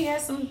it. Yeah, he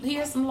has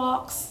some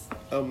locks.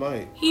 Oh,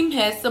 Mike. He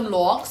has some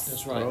locks.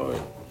 That's right.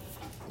 Right.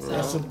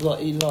 That's some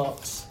bloody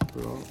locks.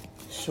 Right.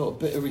 Show a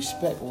bit of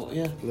respect, won't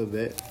you? A little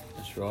bit.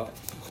 That's right.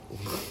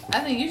 I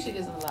think you should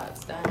get some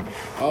locks done.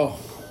 Oh,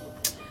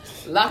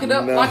 Lock it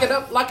up, No. lock it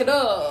up, lock it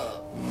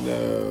up.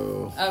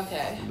 no.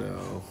 Okay.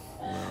 No.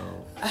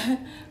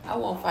 I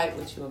won't fight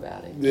with you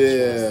about it.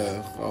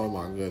 Yeah. Oh,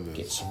 my Get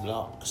goodness. some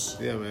locks.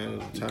 Yeah,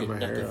 man. You Tie can my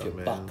knock hair off your up,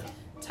 man. buck.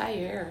 Tie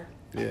your hair.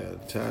 Yeah,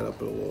 tie it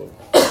up in a little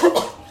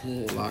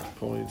lock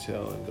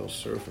ponytail and go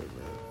surfing,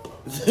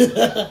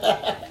 man.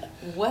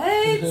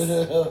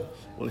 What?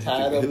 Well,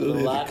 Tied up in a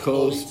hit lock the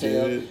coast,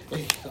 ponytail dude.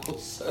 and go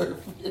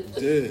surfing.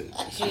 Dude,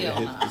 Hell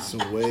hit no.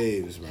 some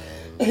waves, man.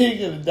 He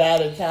could have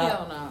died in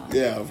Hell time. no.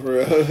 Yeah, for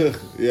real.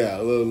 Yeah,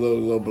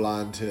 little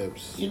blind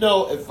tips. You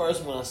know, at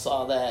first when I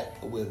saw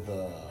that with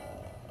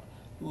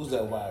who was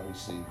that wide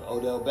receiver?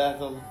 Odell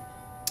Beckham.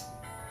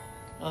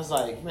 I was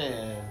like,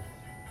 man.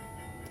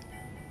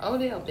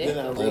 Odell Then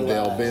I Beckham. Odell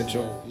realized,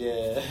 Beckham.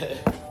 Yeah.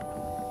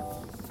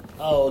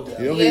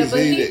 Odell. You know, Yeah, he's but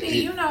needed.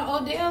 you know,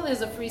 Odell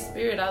is a free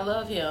spirit. I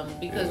love him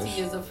because Yes.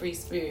 he is a free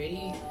spirit.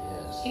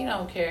 Yes. He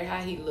don't care how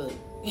he look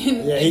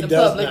in Yeah, he the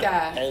does public not.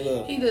 eye. Hey,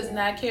 look. He does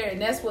not care,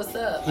 and that's what's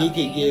up. He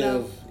could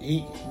give.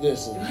 He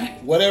listen.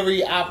 Whatever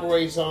he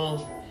operates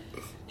on.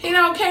 He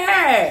don't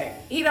care.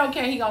 He don't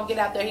care. He gonna get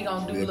out there. He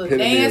gonna do The little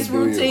epitome dance of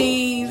doing it.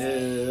 routines.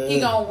 Yeah. He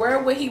gonna wear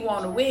what he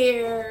want to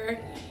wear.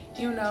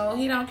 You know,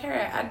 he don't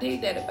care. I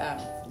dig that about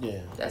him.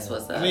 Yeah, That's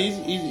what's up. I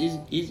mean,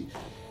 he's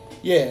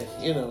yeah,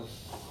 you know,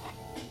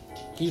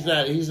 he's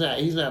not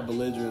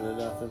belligerent or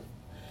nothing,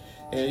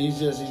 and he's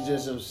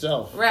just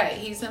himself. Right.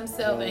 He's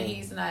himself, Yeah. and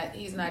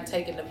he's not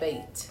taking the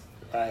bait.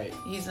 Right.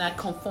 He's not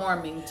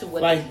conforming to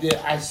what. Like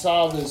I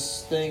saw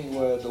this thing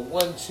where the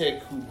one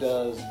chick who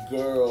does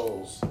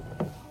Girls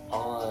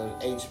on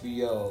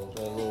HBO,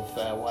 that little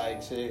fat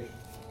white chick.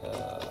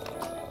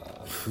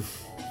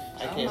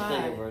 I can't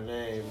think of her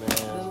name, the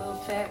man. little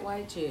fat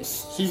white chick.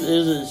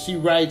 She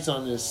writes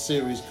on this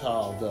series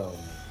called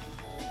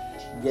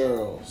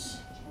Girls.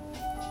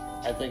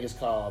 I think it's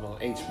called on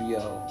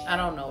HBO. I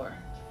don't know her.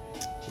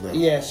 No.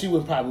 Yeah, she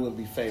wouldn't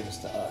be famous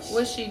to us.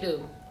 What she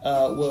do?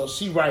 Well,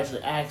 she writes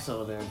and acts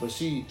on there, but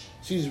she's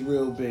a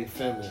real big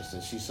feminist,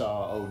 and she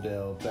saw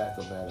Odell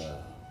Beckham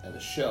at a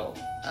show,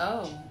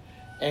 Oh,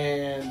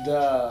 and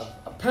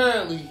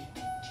apparently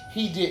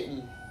he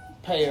didn't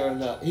pay her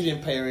enough. He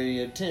didn't pay her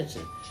any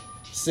attention.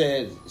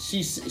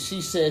 She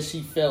said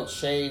she felt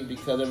shame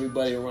because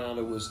everybody around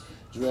her was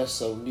dressed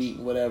so neat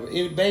and whatever.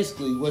 It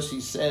basically what she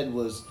said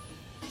was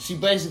she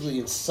basically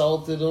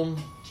insulted him.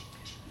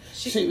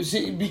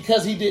 She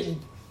because he didn't.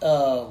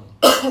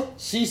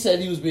 She said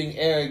he was being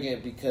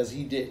arrogant because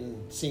he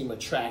didn't seem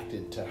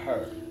attracted to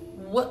her,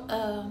 what?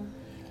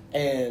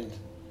 and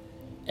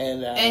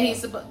And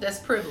he's that's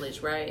privilege,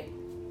 right?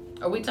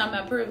 Are we talking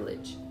about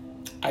privilege?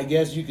 I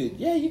guess you could,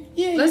 yeah. Let's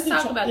you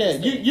could talk about yeah,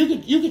 this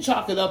you could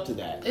chalk it up to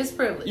that. It's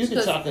privilege. You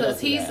can chalk it up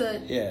to he's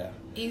that.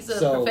 he's a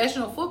So-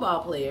 professional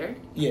football player.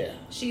 Yeah.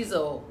 She's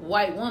a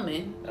white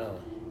woman,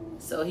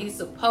 so he's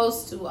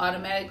supposed to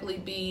automatically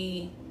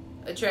be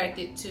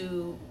attracted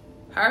to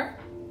her.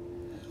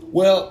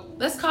 Well,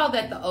 Let's call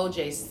that the OJ.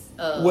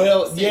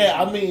 yeah.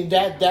 syndrome. I mean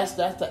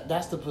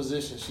that's the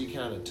position she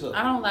kind of took.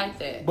 I don't like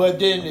that.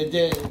 But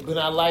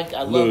I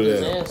love Look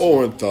his at that answer.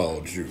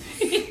 Orenthal juice.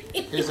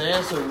 His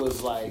answer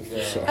was like,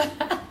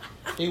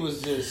 he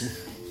was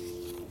just.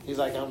 He's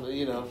like,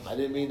 I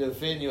didn't mean to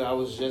offend you. I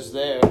was just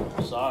there.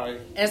 Sorry.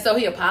 And so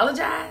he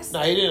apologized.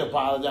 No, he didn't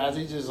apologize.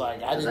 He just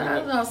like, I didn't. I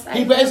was gonna say,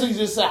 He basically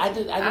just said, I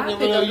didn't I'll even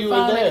pick know up the you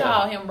phone were and there.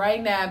 call him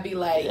right now and be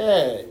like,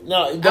 Yeah,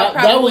 no, that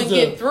probably was wouldn't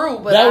the get through,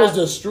 but that I- was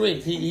the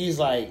strength. He's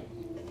like,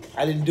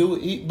 I didn't do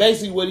it.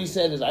 Basically, what he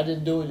said is, I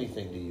didn't do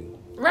anything to you.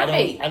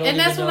 right. I don't And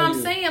that's even what know I'm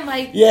you. saying.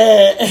 Like,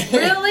 Yeah,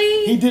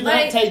 Really? he did not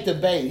Like- take the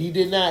bait. He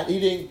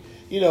didn't.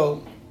 You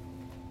know,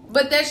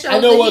 but that I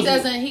shows know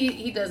that what-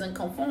 he doesn't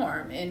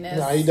conform, and that's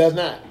no, he does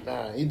not.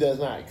 Nah, he does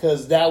not.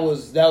 Because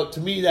that to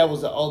me, that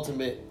was the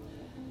ultimate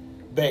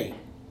bait,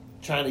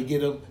 trying to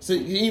get him. So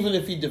even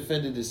if he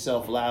defended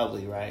himself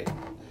loudly, right?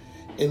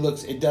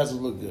 It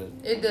doesn't look good.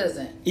 It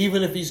doesn't.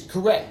 Even if he's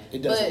correct,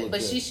 it doesn't look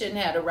But good. she shouldn't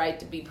have the right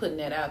to be putting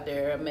that out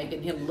there,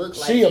 making him look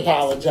like She he has to do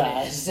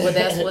apologized. that. Well,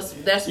 that's what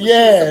she was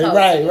Yeah, supposed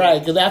right, to do. right.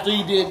 Because after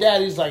he did that,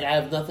 he's like, I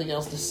have nothing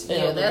else to say.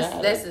 Yeah, on the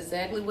matter. that's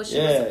exactly what she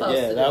was supposed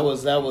to do.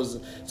 that was.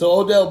 So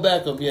Odell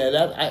Beckham,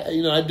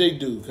 I dig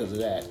do because of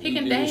that. He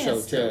can was dance,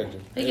 show too. character.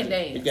 He can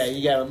dance.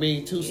 He got a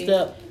mean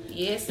two-step.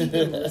 Yes, he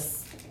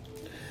does.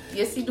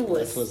 Yes, he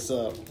That's does. what's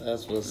up.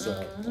 That's what's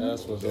up. Mm-hmm.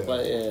 That's what's up.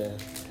 But yeah.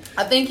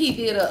 I think he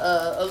did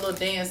a little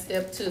dance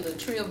step to the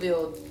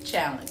Trillville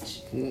challenge.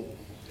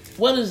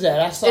 What is that?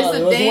 I saw It's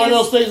it. a It was one of dance-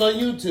 those things on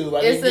YouTube.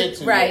 I didn't get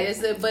to right.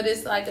 yet. But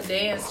it's like a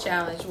dance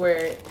challenge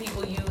where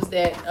people use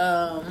that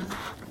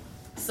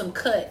Some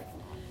Cut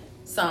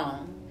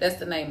song. That's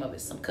the name of it.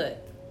 Some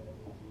Cut.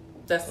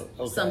 That's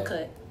Okay. Some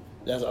Cut.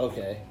 That's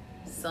okay.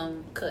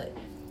 Some Cut.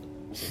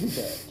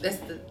 Okay.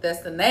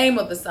 That's the name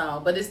of the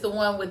song, but it's the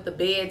one with the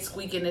bed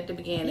squeaking at the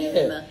beginning.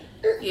 Yeah.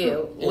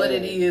 And what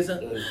it is.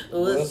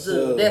 What's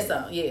up? That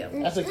song, yeah.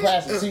 That's a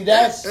classic. See,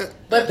 that's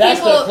But that's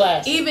the people,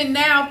 classic. even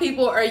now,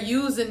 people are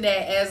using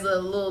that as a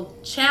little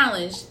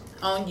challenge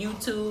on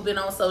YouTube and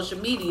on social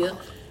media,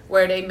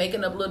 where they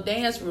making up little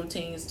dance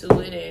routines to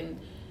it, and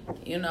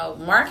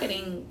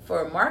marketing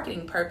for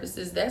marketing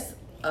purposes. That's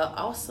an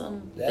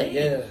awesome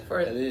thing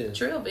for that is.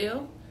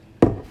 Trillville.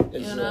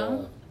 It's, you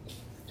know?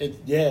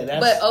 That's.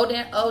 But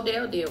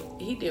Odell did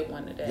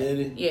one to that.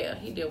 Did he? Yeah,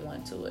 he did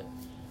one to it.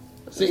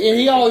 See, and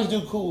he always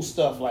do cool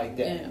stuff like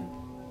that. Yeah.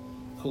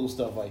 Cool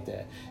stuff like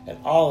that. And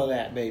all of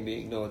that made me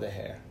ignore the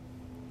hair.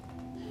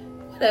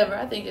 Whatever.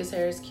 I think his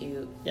hair is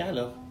cute, Yeah, I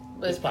know.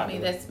 It's but I mean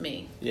popular. that's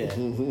me. Yeah.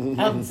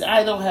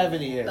 I don't have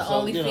any hair. The so,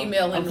 only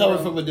female in I'm the coming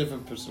room. from a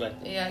different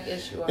perspective. Yeah, I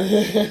guess you are.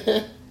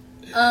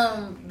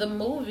 The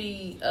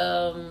movie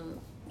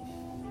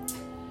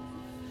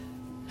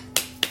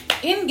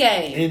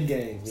Endgame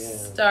Endgame, yeah.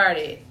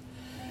 started.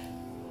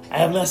 I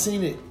have not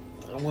seen it.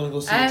 I want to go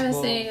see it. I haven't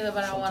tomorrow. seen it,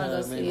 but I want to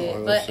go Sometime see maybe. it.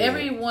 wanna But see it.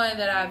 everyone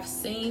that I've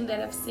seen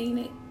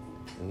it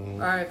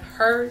or have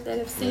heard that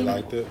have They seen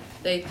liked it.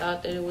 they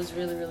thought that it was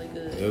really, really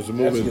good. There's a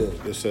movie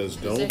good. that says,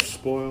 "Don't it-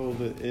 spoil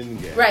the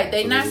end game." Right,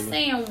 they're So not they-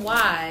 saying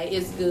why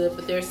it's good,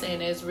 but they're saying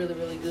that it's really,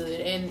 really good.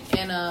 And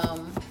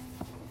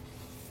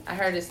I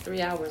heard it's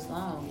 3 hours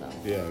long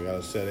though. Yeah, I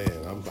gotta set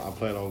in. I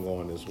plan on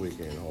going this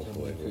weekend.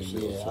 Hopefully, we'll see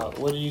what's up.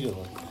 What are you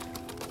doing?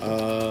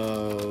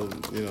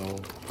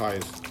 Probably.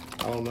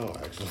 I don't know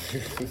actually.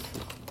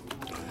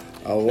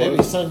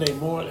 Maybe Sunday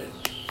morning.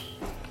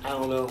 I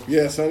don't know.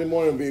 Yeah, Sunday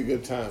morning would be a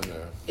good time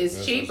there.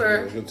 It's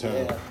cheaper. A good time.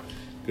 Yeah.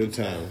 Good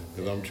time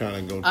because I'm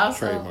trying to go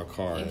Also, trade my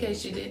car. in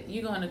case you did,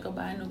 you going to go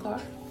buy a new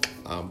car?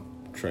 I'm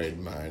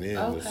trading mine in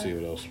to Okay. see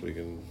what else we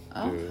can do.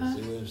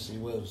 Okay. See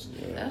what.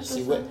 That's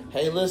See what's what. up.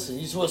 Hey, listen.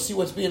 You just want to see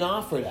what's being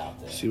offered out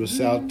there. See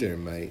what's out there,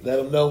 mate. Let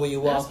them know when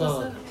you That's walk what's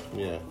on. up.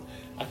 Yeah.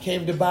 I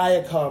came to buy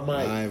a car,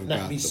 Mike. I've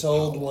Not got be the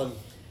sold power. one.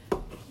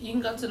 You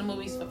can go to the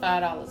movies for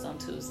 $5 on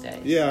Tuesday.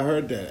 Yeah, I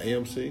heard that.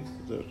 AMC,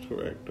 is that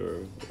correct?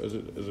 Or is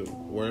it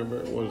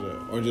Wherever? What is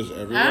that? Or just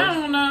everywhere? I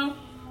don't know.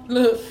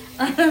 Look,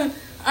 I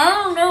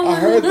don't know. I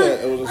heard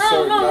that it was a I don't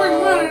certain. know which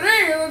one it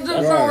is.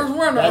 Just always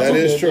wonder. That's That a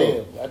is good true.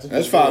 deal. That's a good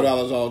That's deal.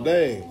 $5 all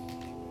day.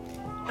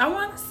 I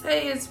want to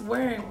say it's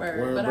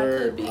Warenberg, but I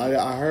could be.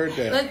 I heard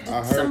that. I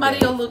heard Somebody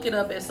that. will look it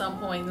up at some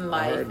point in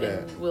life heard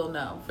and that. we'll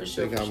know for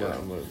sure. think For I'm sure.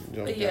 gonna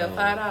jump But yeah, down.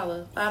 $5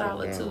 Jump down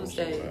on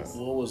Tuesdays.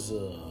 some What was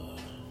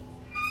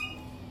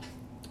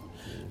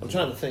I'm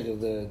trying to think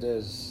of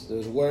there's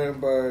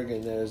Warenberg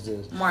and there's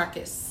the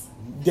Marcus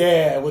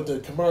with the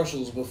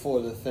commercials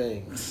before the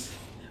thing.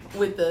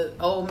 with the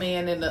old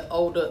man and the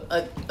older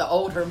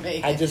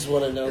man. I just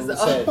want to know Is who it-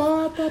 said.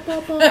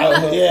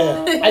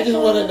 Yeah, I just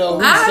want to know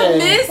who I said.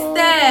 missed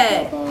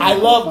that. I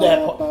love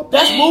that part.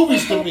 That's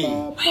movies to me.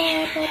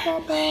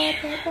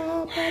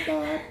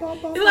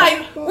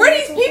 Like, where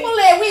these people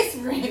at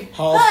whispering?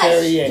 Hall Hush.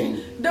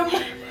 38.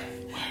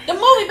 The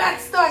movie about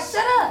to start.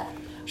 Shut up.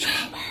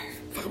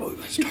 Fucking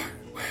movie, let's start.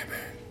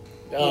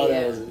 Oh, Yeah.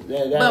 that was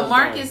But was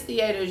Marcus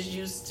Theaters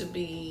used to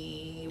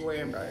be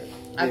Warenberg,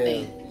 I yeah.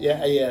 think. Yeah,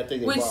 I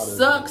think they Which bought it.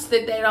 sucks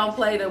that they don't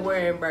play the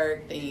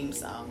Warenberg theme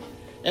song.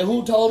 And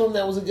who told them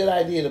that was a good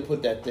idea to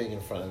put that thing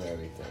in front of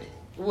everything?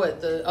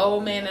 What, the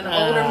old man and the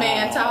older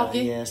man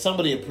talking? Yeah,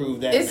 somebody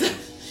approved that. It's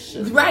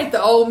Shit. right,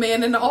 the old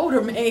man and the older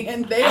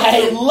man.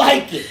 I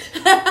like it.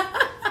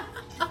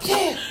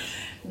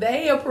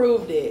 They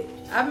approved it.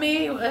 I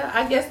mean,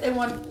 I guess they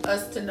want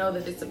us to know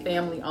that it's a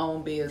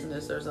family-owned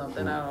business or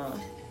something. I don't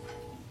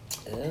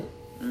know.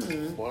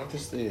 Yeah.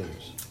 Marcus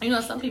Theaters. You know,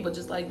 some people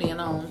just like being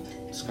on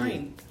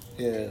screen.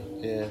 Yeah,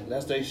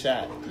 that's their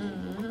shot.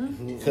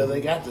 Because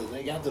they got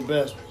the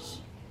best ones.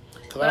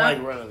 Because But I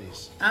like running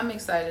these. I'm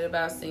excited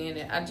about seeing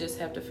it. I just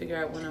have to figure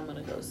out when I'm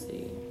going to go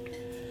see it.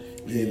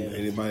 Yeah.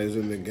 Anybody's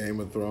in the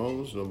Game of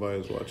Thrones?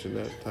 Nobody's watching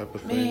that type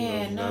of thing?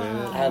 Man, Not in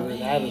no. it? I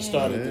haven't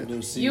started the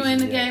new season. You in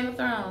the yet. Game of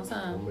Thrones,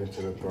 huh? I'm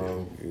into the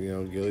throne. You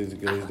know, Gilly's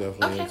definitely Okay,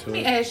 let into me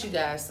it. ask you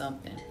guys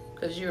something,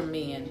 because you're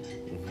men.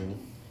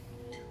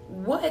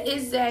 What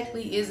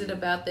exactly is it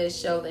about that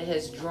show that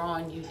has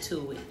drawn you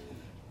to it?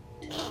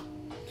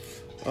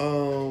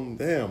 Damn,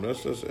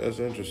 that's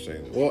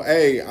interesting. Well,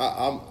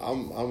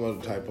 I'm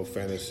a type of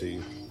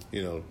fantasy,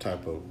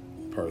 type of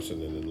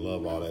person and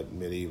love all that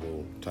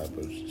medieval type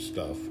of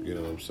stuff. You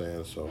know what I'm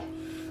saying? So,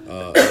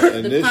 The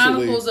initially,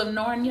 Chronicles of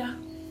Narnia.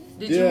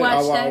 Did you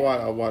watch that?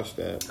 I watched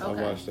that. I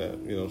Okay. watched that.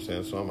 You know what I'm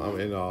saying? So I'm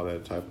into all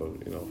that type of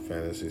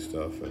fantasy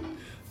stuff, and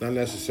not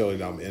necessarily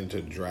that I'm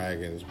into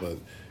dragons, but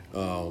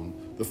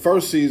the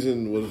first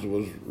season was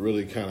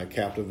really kind of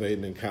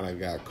captivating and kind of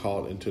got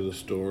caught into the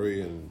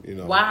story, and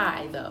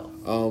Why though?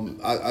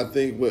 I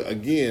think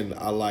again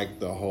I like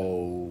the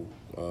whole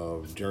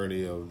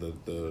journey of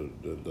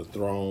the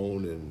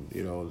throne and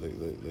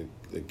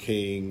the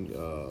king,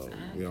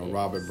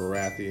 Robert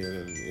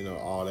Baratheon, and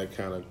all that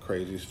kind of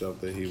crazy stuff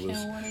that he was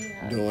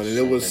doing, and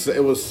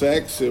it was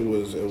sex. It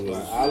was.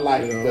 I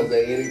like it because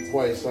at any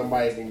point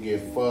somebody can get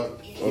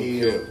fucked,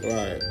 killed,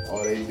 right,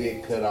 or they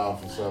dick cut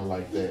off or something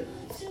like that.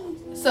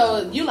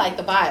 So you like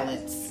the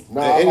violence?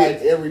 No, I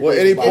like everything. Well,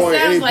 any about point, it.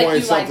 sounds any like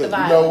point, you like the something.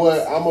 vibe. You know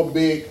what? I'm a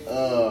big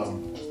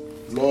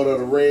Lord of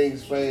the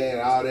Rings fan,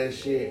 all that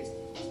shit.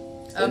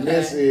 And Okay.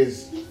 this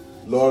is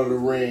Lord of the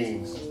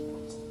Rings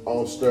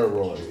on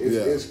steroids.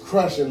 It's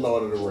crushing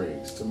Lord of the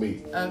Rings to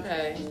me.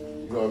 Okay.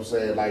 You know what I'm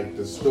saying? Like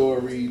the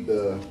story,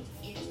 the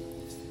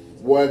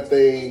one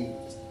thing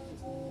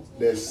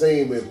that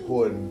seemed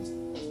important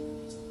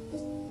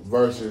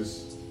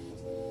versus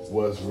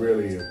what's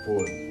really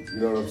important. You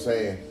know what I'm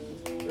saying?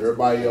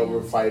 Everybody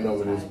over fighting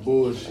over this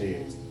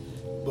bullshit.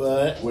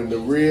 But When the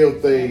real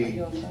thing,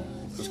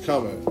 It's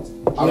coming.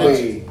 I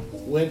mean,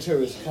 winter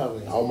is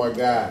coming. oh my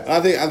God. I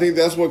think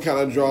that's what kind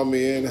of draw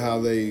me in. How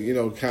they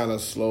kind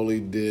of slowly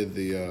did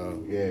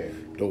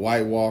the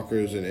White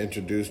Walkers and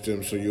introduced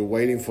them. So you're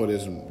waiting for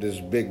this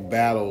big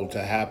battle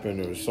to happen,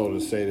 or so to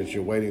say, that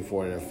you're waiting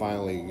for it, and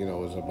finally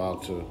is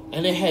about to.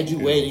 And they had you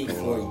waiting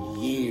for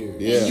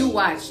years. Yeah. And you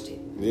watched it.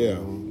 Yeah,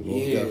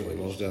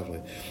 Most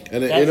definitely.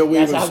 And the That's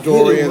interweaving how good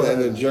story it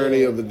and the was,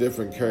 journey yeah. of the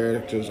different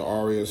characters,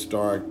 Arya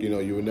Stark,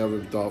 you would never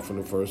thought from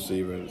the first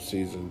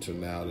season to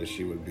now that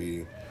she would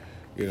be,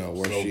 where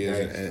So she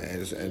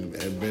is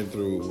and been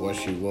through what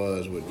she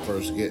was with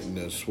first getting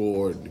the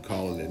sword and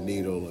calling it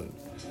needle. And,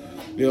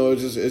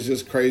 it's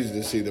just crazy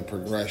to see the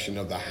progression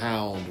of the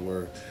Hound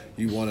where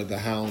you wanted the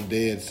Hound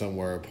dead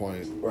somewhere at a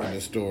point in the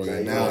story,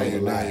 and now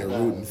you're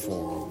rooting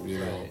for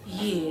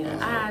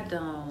him. I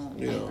don't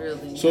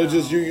really. So know. it's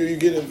just you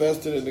get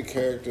invested in the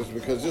characters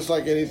because just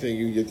like anything,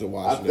 you get to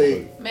watch.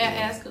 May I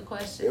ask a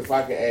question? If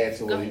I can add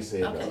to what Go he ahead.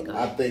 said, Okay, though, go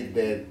I ahead. think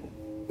that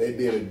they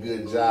did a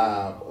good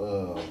job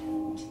of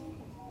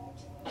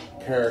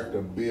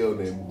character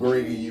building,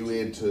 bringing you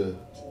into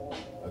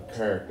a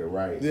character,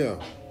 right? Yeah.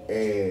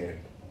 And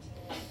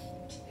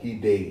he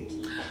dead.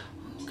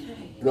 Okay.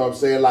 You know what I'm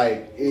saying?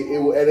 Like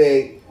it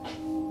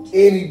ain't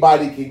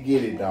anybody can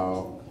get it,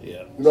 dog.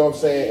 Yeah. You know what I'm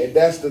saying? And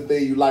that's the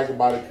thing you like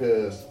about it,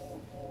 cause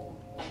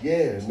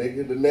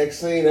nigga, the next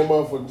scene that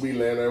motherfucker be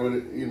laying there with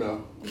it, You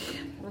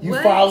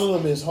What? follow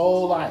him his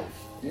whole life.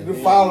 you can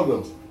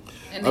follow them.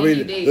 And I then mean,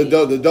 you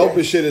the did.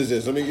 dopest shit is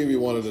this. Let me give you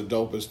one of the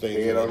dopest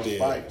things Head that on I the did.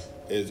 spike.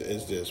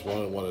 Is this one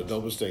of the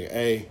dopest things?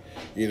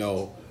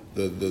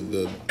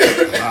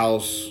 The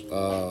house,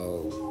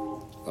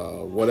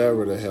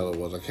 whatever the hell it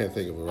was, I can't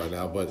think of it right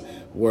now. But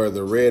where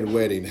the red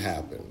wedding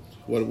happened,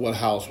 what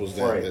house was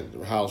that?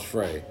 Frey. House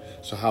Frey.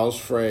 So House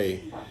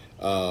Frey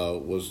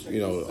was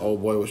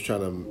old boy was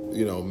trying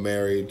to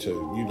marry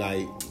to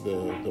unite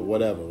the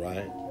whatever,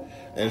 right?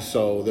 And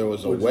so there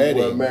was a Which is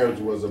wedding. what marriage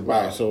was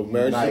about. Right, so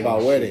marriage is Uniting about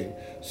shit. wedding.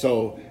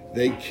 So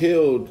they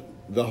killed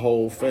the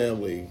whole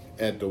family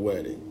at the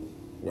wedding,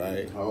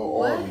 right?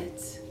 Whole army.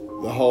 What?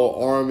 The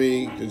whole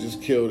army, they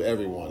just killed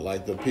everyone,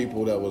 like the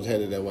people that was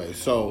headed that way.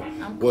 So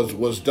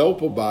what's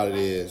dope about it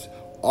is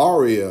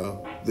Arya,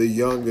 the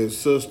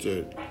youngest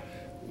sister,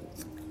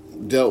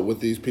 dealt with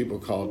these people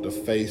called the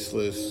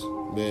faceless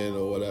men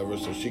or whatever,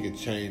 so she could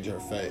change her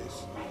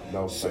face.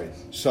 No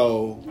face.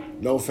 So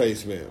no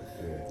face men,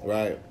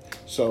 right?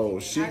 So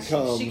she How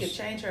comes. She could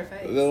change her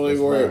face. Don't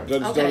even worry.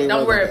 Okay,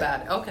 don't worry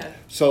about it. Okay.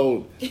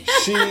 So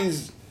she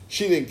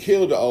didn't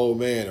kill the old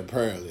man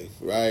apparently,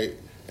 right?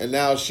 And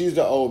now she's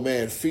the old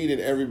man feeding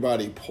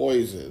everybody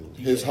poison,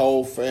 his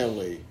whole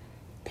family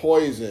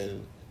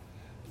poison,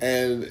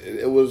 and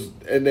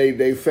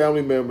they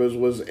family members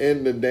was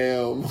in the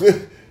damn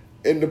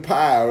in the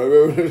pile.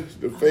 Remember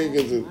the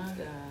fingers and Oh my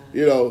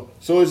God.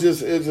 So it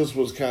just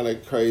was kind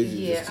of crazy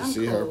Yeah, just to I'm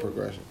see her cool.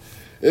 progression.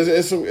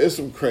 It's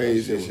some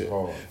crazy That shit shit.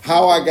 was hard.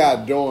 How I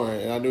got Doran,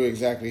 and I knew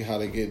exactly how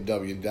to get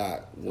W.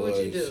 Dot was.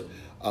 What'd you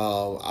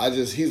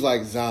do? He's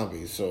like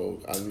zombies, so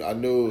I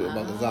knew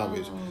about the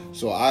zombies. Oh.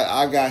 So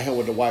I got him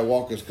with the White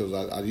Walkers because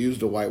I used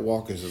the White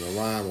Walkers in a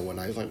rhyme, and when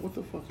I was like, "What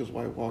the fuck is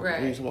White Walkers?" Right.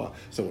 What are you talking about?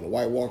 So when the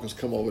White Walkers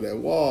come over that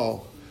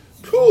wall,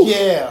 whew,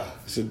 Yeah.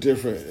 it's a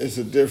different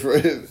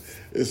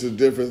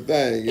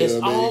thing. You It's know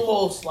what I mean?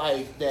 almost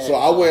like that. So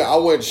I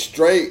went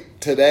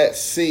straight to that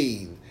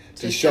scene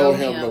to show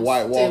him the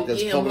White to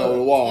Walkers get coming him over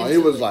the wall. He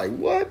into was it. like,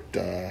 "What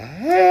the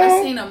hell?"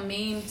 I seen a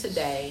meme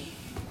today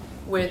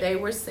where they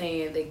were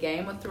saying that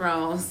Game of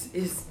Thrones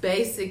is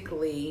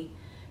basically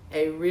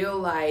a real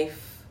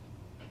life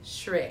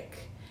Shrek.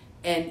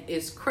 And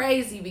it's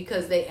crazy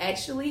because they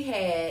actually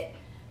had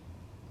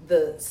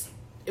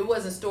it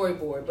wasn't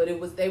storyboard, but it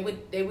was they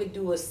would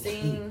do a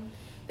scene.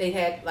 They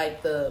had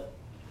like an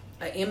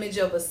image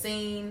of a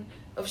scene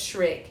of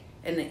Shrek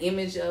and the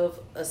image of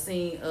a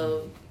scene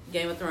of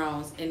Game of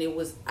Thrones, and it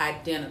was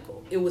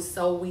identical. It was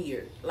so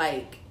weird.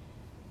 Like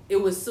it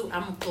was. I'm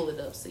gonna pull it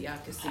up so y'all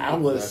can see. I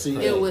want to see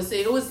It that.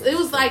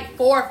 was like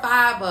 4 or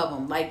 5 of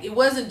them. Like it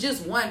wasn't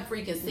just one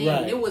freaking scene.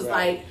 Right, it was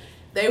right. like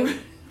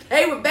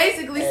they were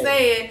basically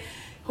saying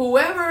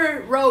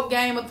whoever wrote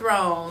Game of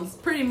Thrones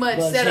pretty much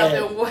But set up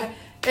yeah. and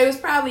it was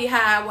probably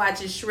high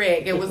watching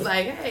Shrek. It was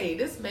like, hey,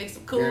 this makes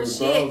some cool Game of shit.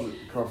 Thrones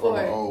come from Or-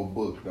 an old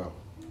book, though.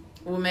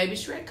 Well, maybe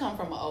Shrek come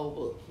from an old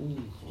book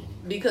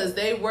because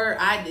these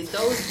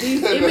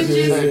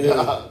images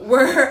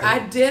were It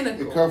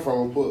identical. come from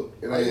a book.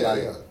 It ain't yeah,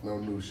 like yeah. no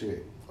new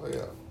shit. Oh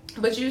yeah.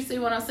 But you see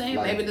what I'm saying?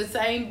 Like- Maybe the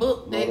same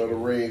book. Lord of the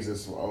Rings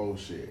is some old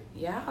shit.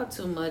 Y'all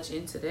too much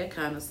into that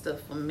kind of stuff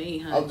for me,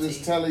 honey. I'm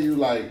just telling you,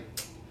 like,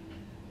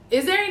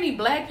 Is there any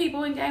black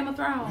people in Game of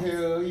Thrones?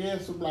 hell yeah,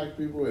 some black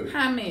people in it.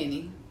 How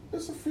many?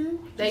 There's a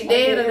few. They Just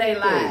dead like or they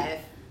everything. live?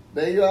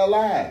 They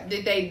alive.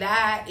 Did they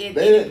die at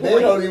They any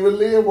point? don't even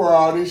live where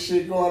all this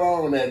shit going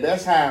on at.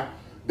 That's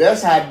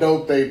how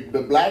dope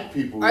the black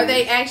people Are is.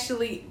 they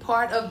actually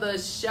part of the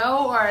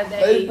show or are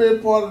They've they?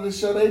 been part of the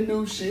show. They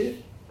do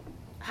shit.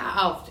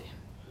 How often?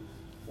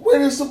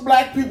 When there's some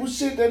black people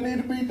shit that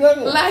need to be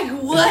done. Like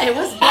what?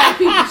 What's black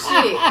people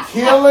shit?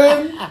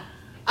 Killing.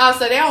 Oh,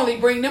 so they only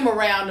bring them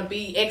around to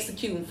be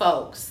executing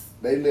folks.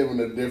 They live in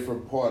a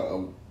different part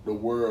of the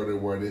world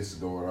than where this is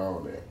going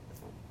on at.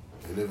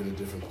 They live in a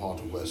different part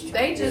of West.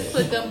 They just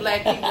put them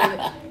black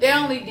people. They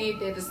only did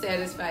that to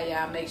satisfy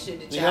y'all. Make sure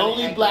that The y'all.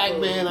 only act black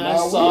cool. man I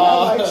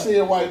saw like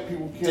seeing white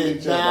people kill did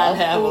each other. not I'm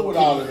have cool a with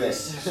all of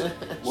penis. that.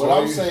 What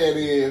I'm saying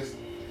is,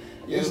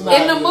 It's In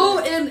not the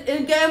movie,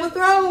 in Game of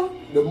Thrones.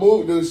 the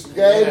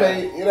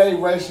game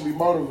ain't racially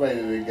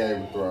motivated in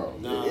Game of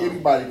Thrones. No.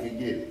 Anybody can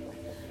get it.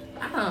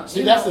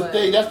 See, that's the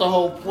thing. That's the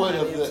whole point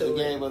of the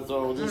Game of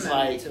Thrones. It's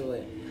like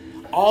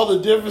all the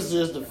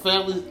differences, the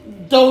families,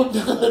 none of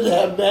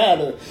that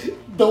matter.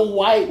 The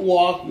White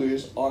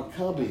Walkers are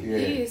coming. Yeah.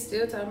 He is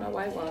still talking about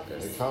White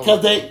Walkers.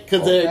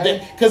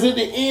 Because in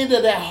the end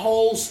of that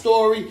whole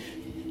story,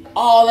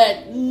 all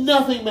that,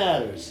 nothing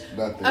matters.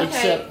 Nothing. Okay.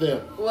 Except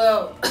them.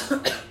 Well,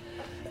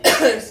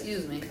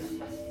 excuse me.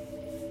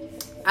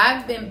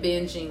 I've been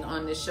binging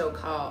on this show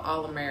called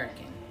All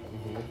American.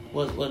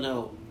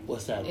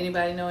 What's that?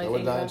 Anybody know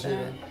anything about that?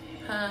 Cheetah?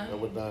 Huh? That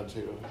with Don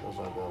Cheadle. That's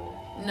not that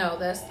one. No,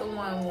 that's the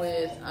one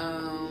with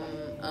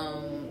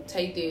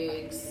Tay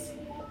Diggs.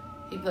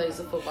 He plays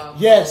a football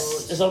coach.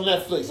 Yes, it's on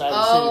Netflix. I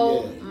haven't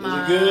seen it yet.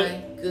 My Is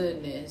it good?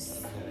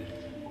 goodness.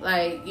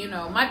 Like, you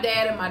know, my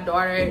dad and my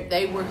daughter,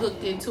 they were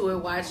hooked into it,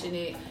 watching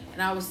it,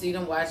 and I would see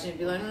them watching it and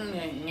be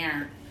like,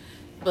 yeah.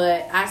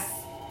 But I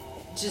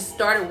just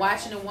started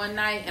watching it one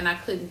night and I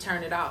couldn't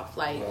turn it off,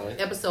 like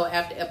episode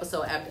after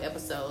episode after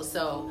episode.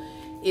 So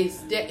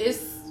it's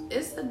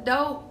a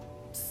dope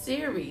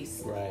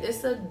series. Right.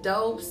 It's a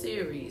dope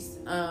series.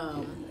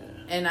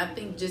 And I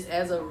think just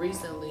as of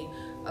recently,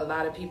 a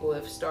lot of people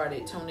have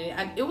started tuning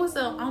in. It was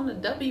on the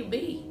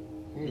WB.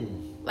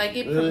 Like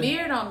it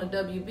premiered on the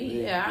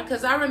WB, yeah.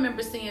 Because I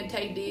remember seeing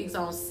Tay Diggs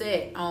on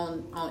set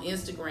on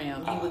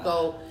Instagram. He would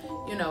go,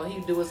 you know,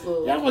 he'd do his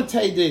little. Yeah, I'm a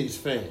Tay Diggs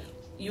fan.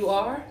 You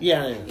are?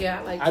 Yeah, I am. Yeah,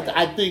 I like that.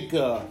 I think,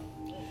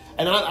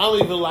 and I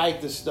don't even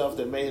like the stuff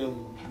that made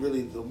him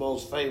really the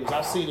most famous.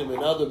 I've seen him in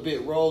other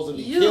bit roles, and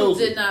he kills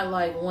You did it. not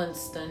like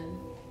Winston.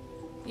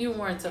 You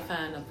weren't a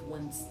fan of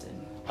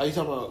Winston. Are you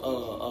talking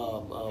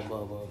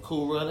about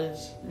Cool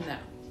Runnings? No.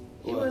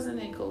 He What? wasn't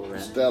in Cool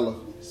Runnings. Stella.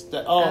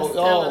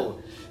 Stella.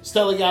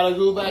 Stella got a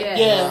groove back.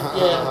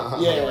 Yeah.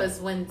 It was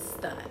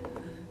Winston.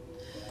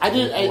 I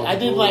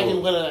didn't like it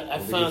when I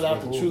found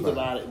out the truth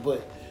about it,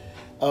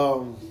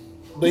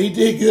 but he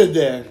did good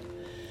there.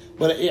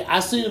 But I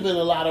seen him in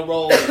a lot of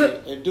roles,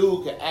 and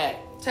dude could act.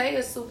 Tay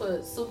is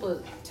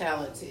super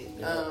talented.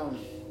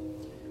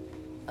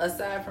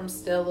 Aside from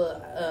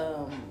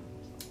Stella,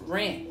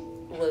 Rent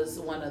was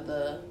one of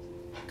the,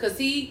 cause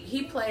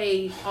he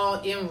played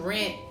in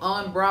Rent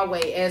on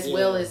Broadway as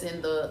well as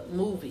in the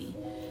movie,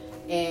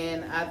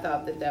 and I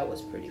thought that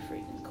was pretty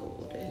freaking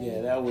cool.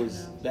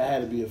 That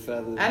had to be a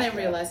feather. I didn't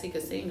realize he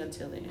could sing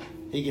until then.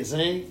 He can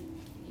sing.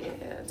 Yeah,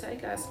 Tay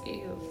got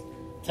skills.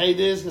 Tay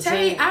Diggs can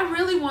sing. I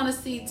really want to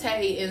see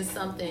Tay in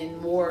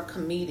something more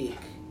comedic,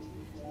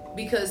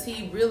 because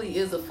he really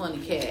is a funny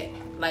cat.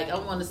 Like, I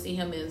want to see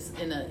him in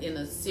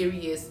a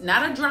serious,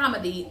 not a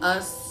dramedy,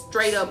 a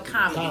straight up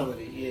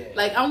comedy. Yeah.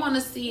 Like, I want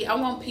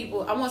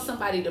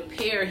somebody to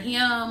pair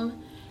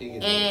him He can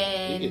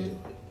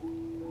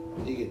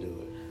do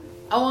it.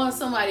 I want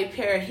somebody to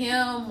pair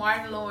him,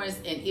 Martin Lawrence,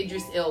 and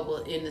Idris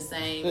Elba in the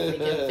same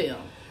freaking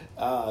film.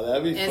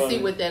 That'd be and funny.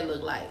 see what that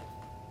look like.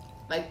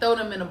 Like, throw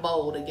them in a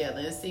bowl together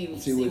and see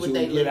what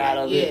they get look out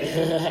like. of it.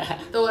 Yeah.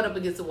 Throw it up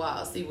against the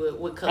wall. See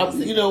what colors.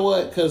 You know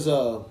what? Because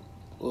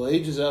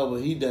Idris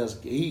Elba,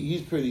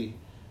 he's pretty.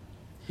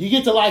 You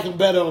get to like him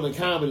better on the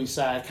comedy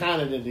side,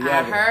 kind of than the other.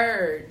 I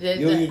heard. I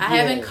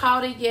haven't yeah.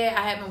 caught it yet.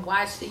 I haven't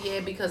watched it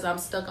yet because I'm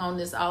stuck on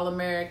this All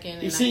American.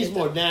 He seems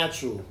more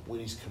natural when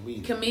he's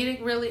comedic.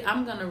 Comedic, really.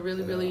 I'm gonna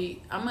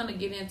I'm gonna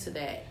get into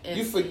that. And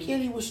you forget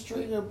he was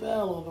Stringer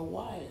Bell on The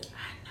Wire.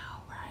 I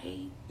know,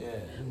 right? Yeah.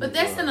 But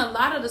that's in a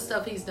lot of the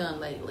stuff he's done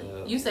lately.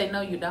 Yeah. You say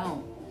no, you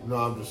don't. No,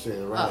 I'm just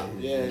saying, right? Oh.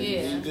 Yeah.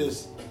 Yeah.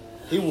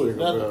 He would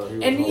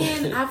nothing. And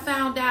then I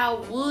found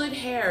out Wood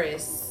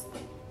Harris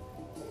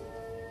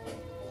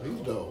He's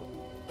dope.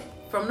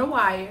 from The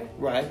Wire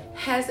Right.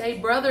 has a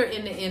brother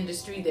in the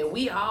industry that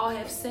we all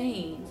have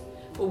seen,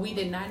 but we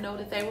did not know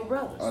that they were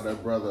brothers. Oh,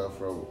 that brother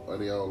from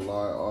the old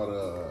Law and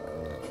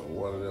Order,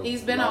 one of them.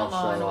 He's been on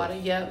Law and shows. Order.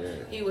 Yep. Yeah.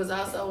 He was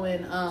also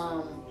in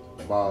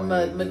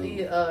Bald-headed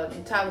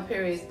dude. Tyler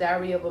Perry's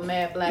Diary of a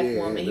Mad Black Yeah,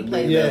 Woman. He the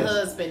played nigga- the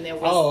husband that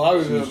was. Oh, I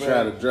She remember. was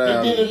trying to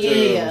drown He did him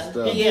a- and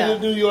stuff. He did a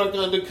New York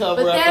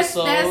Undercover But that's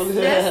episode.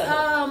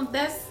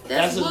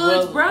 that's his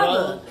Wood's brother.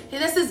 brother. Yeah,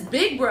 that's his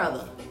big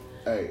brother.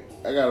 Hey,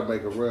 I gotta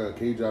make a run.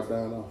 Can you drop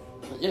down off?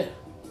 Yeah.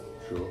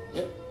 Sure.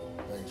 Yep.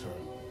 Thanks, Ray.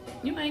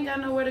 You ain't got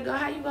nowhere to go.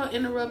 How you gonna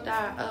interrupt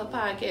our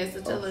podcast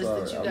to tell I'm us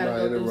sorry. that you I'm gotta not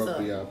go do interrupting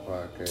something? y'all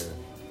podcast.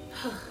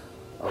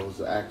 I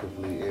was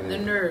actively in The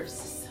it.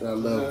 nerves. I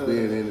love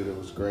being in it. It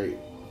was great.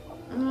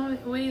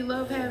 We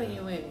love having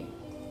you in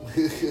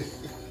it.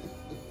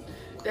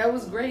 That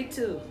was great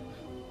too.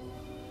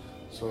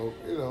 So,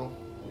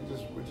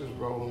 we're just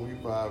rolling, we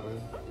vibing.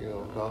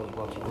 Cause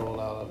about to roll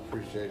out. I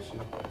appreciate you.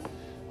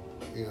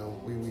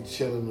 We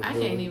chilling in the I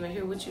building. can't even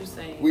hear what you're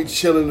saying. We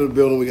chilling in the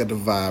building. We got the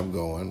vibe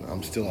going.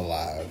 I'm still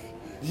alive.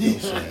 You know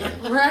what I'm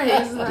saying? Right?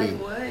 It's like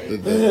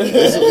what?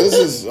 This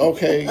is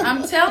okay.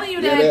 I'm telling you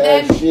Yeah,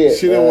 that shit.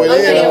 She done went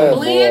okay, in on a it,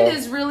 blend boy.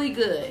 is really really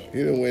good.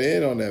 You done went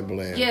in on that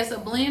blend. Yes, a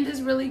blend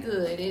is really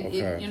good. Okay.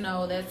 It you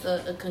know, that's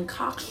a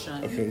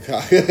concoction of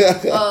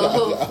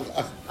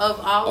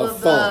all Of of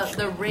funk.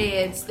 the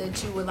reds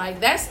that you would like.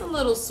 That's a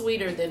little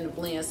sweeter than the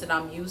blends that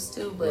I'm used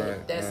to, but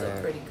Right, that's a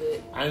right. pretty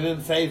good. I'm in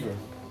favor.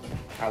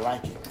 I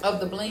like it. Of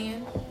the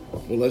blend?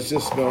 Well, let's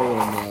just know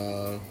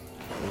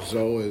when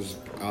Zoe is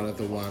out at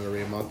the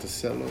winery in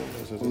Monticello.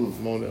 Is it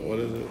what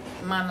is it?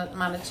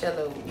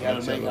 Monticello We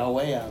gotta make our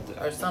way out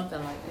there. or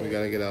something like We that.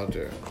 gotta get out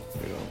there,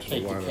 you know, to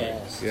Take the the winery.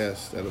 cast.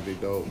 Yes, that'll be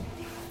dope.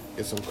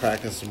 Get some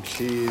crackers, some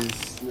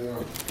cheese. Yeah.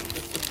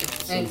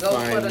 And some go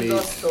for fine the meats.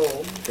 gusto.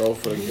 Go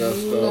for the Go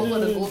gusto. for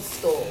the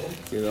gusto.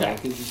 You know.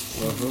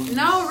 Packages.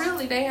 No,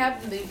 really, they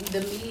have the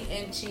meat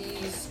and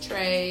cheese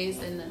trays,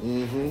 and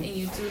and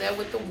you do that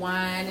with the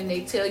wine, and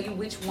they tell you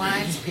which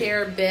wines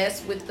pair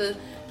best with the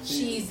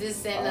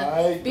cheeses and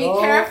Alright, be go.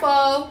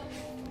 careful.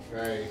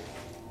 Hey,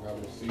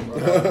 gotta see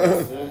what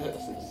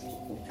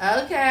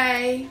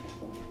Okay,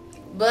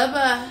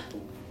 Bubba,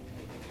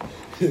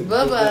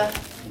 Bubba.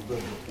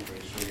 Make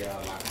sure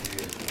y'all lock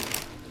it in.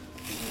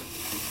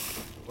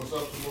 What's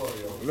up tomorrow,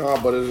 yo?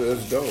 No, but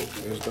it's dope.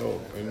 It's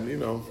dope. And you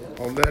know,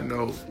 on that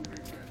note,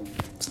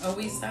 Are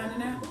we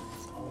signing out?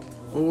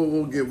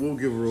 we'll give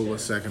Rule a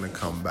second to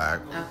come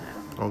back. Okay.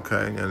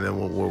 Okay, and then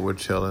we're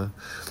chilling.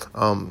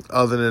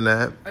 Other than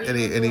that, Are you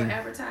any gonna do an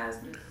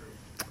advertisement?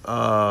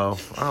 I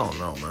don't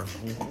know, man.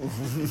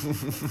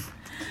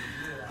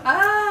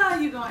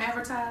 You gonna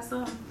advertise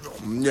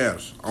something?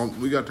 Yes,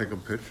 we gotta take a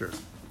picture.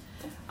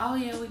 Oh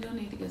yeah, we do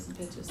need to get some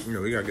pictures. You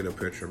know, we gotta get a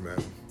picture, man.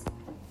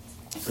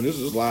 And this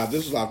is live.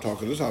 This is live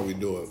talking. This is how we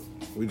do it.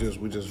 We just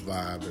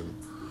vibe, and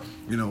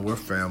you know, we're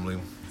family.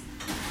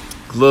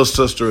 Little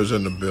sister is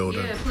in the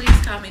building. Yeah, please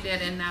call me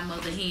that and not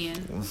mother hen.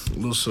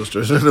 Little sister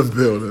is in the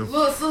building.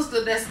 Little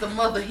sister, that's the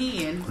mother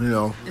hen, You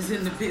know, is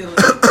in the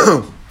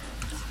building.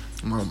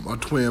 my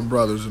twin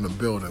brother's in the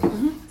building,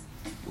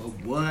 Well,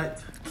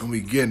 what? and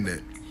we getting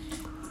it.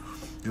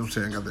 You know what I'm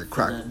saying? Got that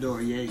crack. That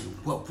Noriega.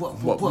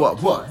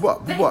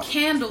 What? That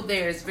candle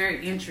there is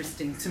very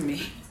interesting to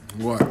me.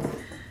 What?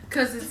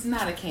 Because it's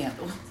not a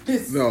candle.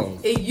 No.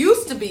 It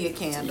used to be a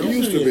candle. It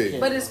used to be.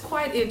 But it's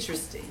quite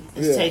interesting.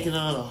 It's Yeah. taking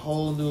on a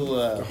whole new.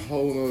 A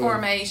whole nother.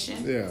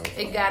 Formation. Yeah.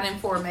 It got in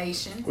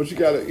formation. But you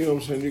gotta, you know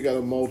what I'm saying? You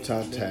gotta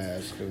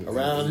multitask. And,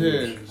 Around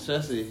here,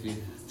 especially if you're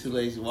too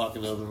lazy to walk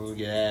in the other room and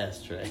get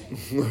ashtray.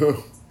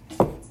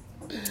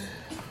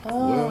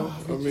 Well,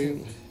 I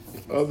mean,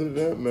 other than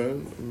that,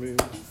 man, I mean,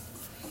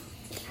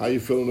 how you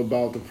feeling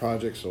about the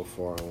project so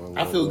far?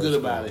 I feel good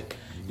about it.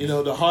 You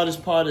know, the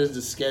hardest part is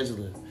the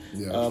scheduling.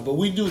 Yeah. But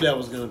we knew that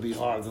was going to be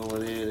hard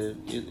going in,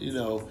 and you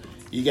know,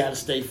 you got to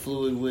stay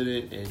fluid with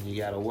it, and you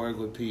got to work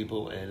with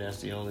people, and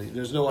that's the only.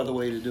 There's no other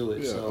way to do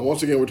it. Yeah. So And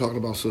once again, we're talking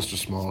about Sister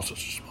Small,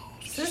 Sister Small,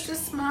 Sister Sister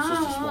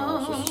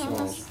Small, Sister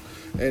Small. Small.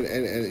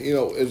 And you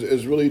know,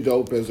 it's really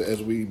dope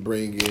as we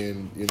bring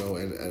in, you know,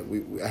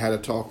 and I had a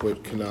talk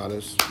with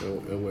Kanadas.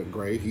 It went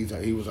great.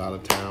 He was out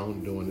of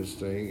town doing this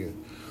thing,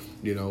 and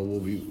you know, we'll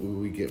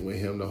be getting with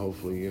him to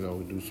hopefully, you know,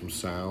 do some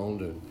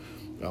sound. And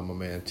my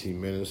man T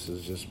Menace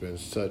has just been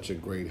such a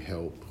great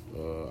help.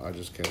 I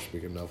just can't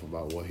speak enough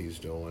about what he's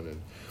doing.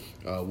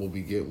 And we'll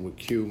be getting with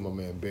Q, my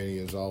man Benny,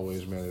 as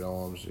always, man at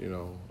arms, you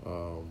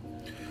know,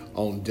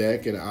 on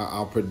deck. And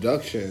our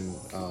production,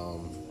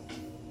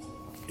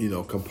 you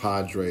know,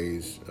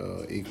 compadres,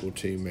 equal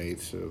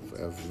teammates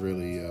have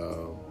really, you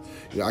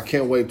know, I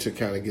can't wait to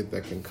kind of get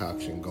that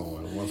concoction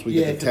going. Once we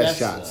get the test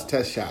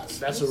shots.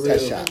 that's a real.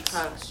 Test shots.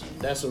 Concoction.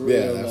 That's a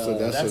real. Yeah,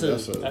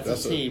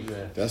 that's a team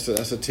there. That's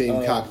a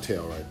team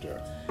cocktail right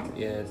there.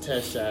 Yeah,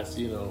 test shots.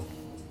 You know,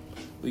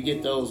 we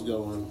get those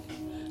going.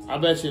 I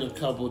bet you in a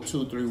couple,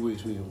 2-3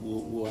 weeks,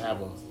 we'll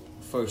have a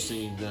first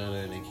scene done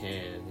in a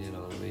can. You know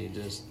what I mean?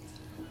 Just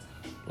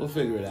we'll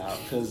figure it out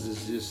because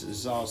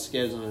it's all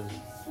scheduling,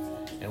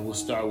 and we'll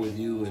start with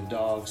you and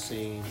dog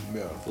scene.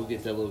 Yeah. We'll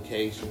get that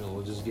location and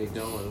we'll just get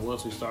going. And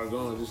once we start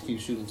going, just keep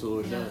shooting till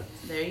we're done.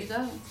 There you go.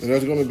 And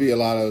there's going to be a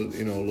lot of,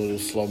 you know, little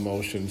slow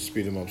motion,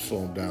 speed them up,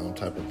 slow them down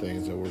type of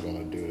things that we're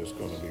going to do. That's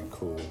going to be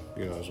cool,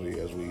 you know, as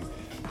we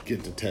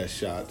get the test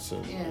shots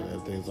and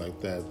things like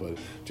that. But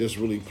just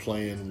really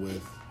playing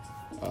with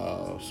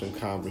some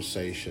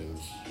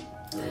conversations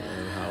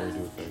and how we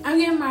do things. I'm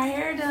getting my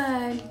hair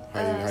done How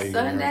you getting your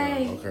Sunday.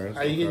 hair done? Okay.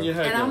 How you getting your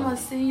hair And done? I'm going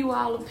to send you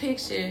all a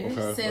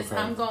picture since okay.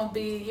 I'm going to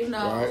be, you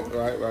know,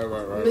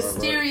 Right.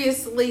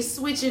 mysteriously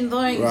switching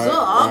things Right,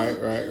 up.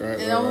 right.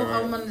 And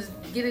I'm going to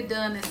get it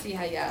done and see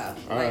how y'all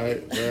All like right,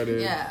 it. there it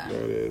is. Yeah.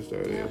 There it is.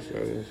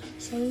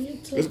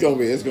 It's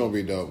gonna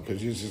be dope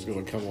because you're just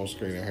gonna come on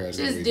screen and hair is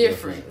gonna Just be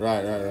different.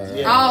 Right.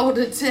 Yeah. All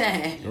the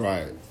time.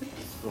 Right.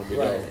 It's gonna be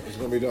Right. dope. It's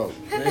gonna be dope.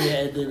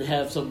 And then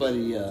have somebody,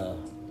 yeah.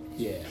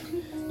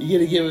 You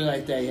get a given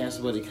like that, you have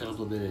somebody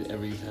compliment it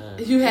every time.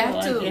 You have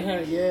I to. like your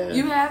hair, yeah.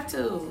 You have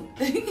to.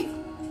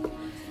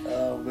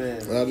 Oh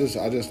man. And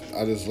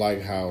I just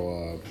like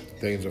how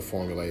things are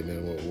formulating,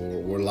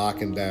 and we're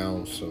locking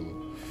down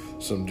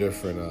some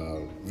different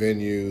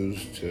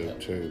venues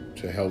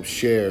to help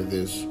share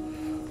this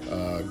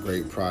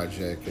great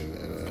project,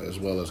 and as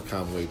well as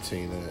Conway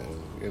Tina,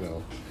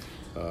 and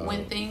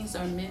when things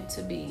are meant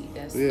to be,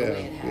 that's the yeah,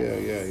 way it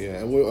happens. yeah.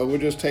 And we're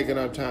just taking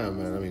our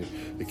time, man. I mean,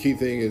 the key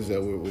thing is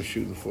that we're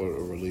shooting for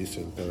a release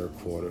in third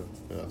quarter,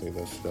 and I think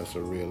that's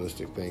a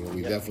realistic thing. And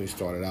we definitely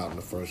started out in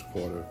the first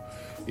quarter,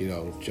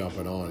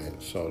 jumping on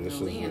it. So this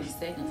We in is. the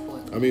second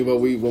quarter. I mean, but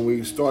when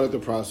we started the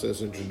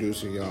process,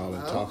 introducing y'all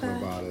and talking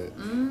about it,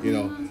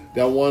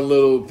 that one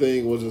little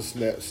thing was a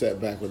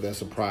setback with that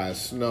surprise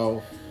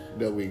snow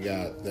that we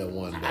got that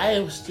one day. I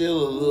am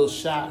still a little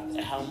shocked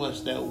at how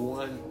much that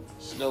one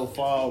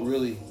snowfall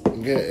really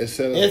Yeah, it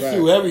set us back.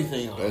 threw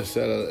everything on. It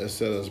set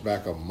us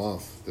back a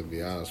month, to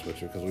be honest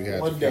with you, because we had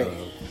One to day.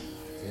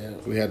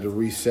 we had to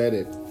reset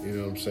it. You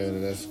know what I'm saying?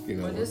 And that's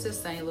Well, this is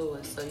St.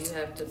 Louis, so you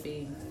have to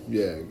be.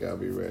 yeah, gotta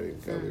be ready.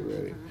 Gotta be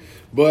ready.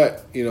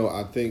 But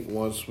I think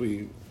once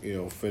we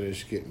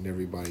finish getting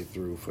everybody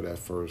through for that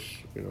first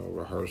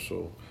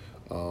rehearsal,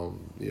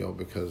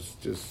 because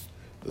just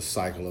the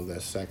cycle of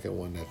that second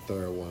one, that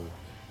third one,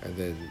 and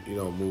then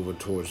moving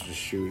towards the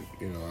shoot,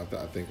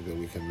 I think that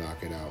we can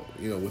knock it out.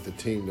 With the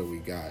team that we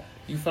got.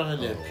 You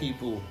find that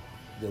people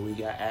that we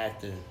got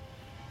acting,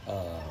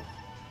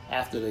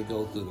 after they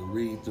go through the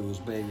read-throughs,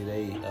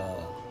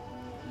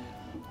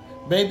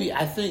 maybe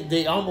I think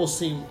they almost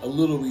seem a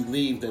little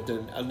relieved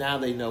that now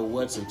they know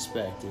what's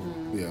expected.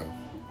 Yeah.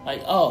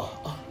 Like,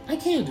 oh, I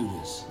can do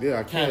this. Yeah,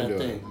 I can kind do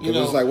of it. thing. 'Cause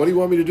it's like, what do you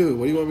want me to do?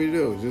 What do you want me to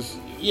do? Just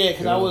Yeah,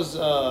 because I was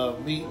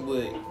meeting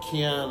with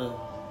Kiana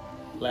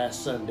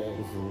last Sunday,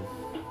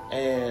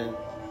 and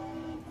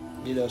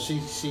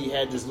she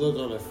had this look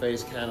on her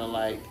face, kind of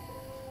like,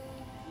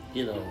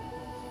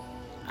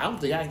 I don't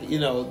think I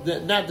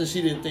could, not that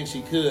she didn't think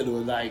she could, or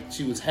like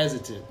she was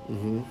hesitant.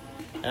 And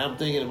I'm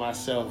thinking to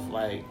myself,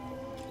 like,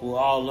 we're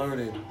all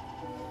learning.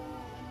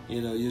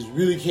 You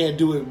really can't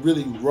do it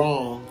really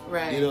wrong.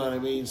 Right. You know what I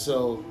mean?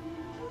 So,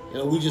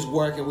 we just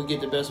work and we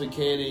get the best we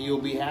can, and you'll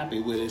be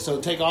happy with it.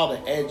 So take all the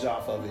edge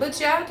off of it. But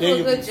y'all do Then a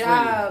you'll good be free.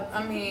 job.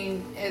 I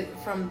mean,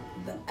 from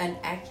an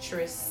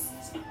actress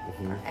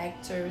or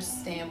actor's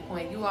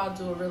standpoint, you all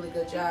do a really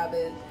good job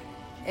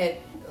at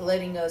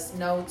letting us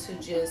know to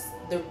just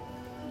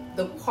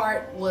the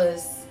part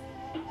was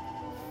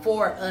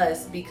for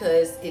us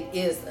because it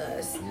is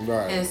us.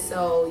 Right. And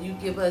so you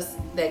give us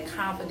that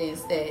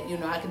confidence that,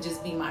 I can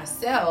just be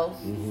myself,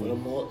 For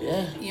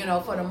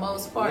the for the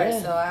most part. Yeah.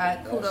 So I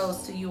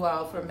kudos to you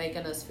all for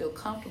making us feel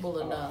comfortable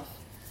enough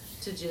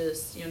to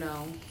just,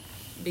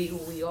 be who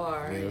we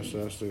are. Yeah,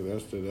 so that's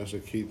the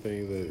key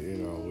thing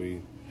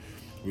that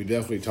we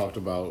definitely talked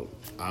about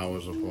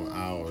hours upon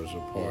hours, a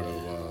part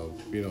of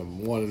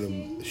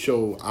wanting to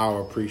show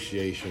our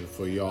appreciation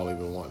for y'all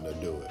even wanting to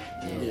do it.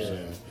 You know what I'm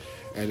saying?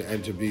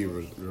 And to be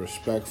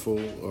respectful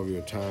of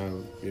your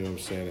time, you know what I'm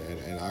saying,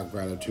 and our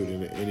gratitude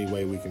in any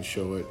way we can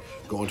show it.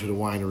 Going to the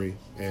winery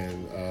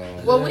and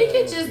Well, we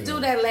could just do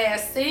that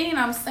last scene.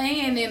 I'm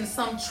saying in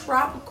some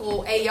tropical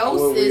Well,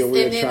 oasis,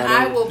 we're and then trying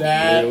I to- will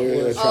That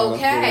be was-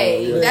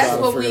 okay.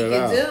 That's what we could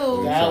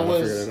do. That trying to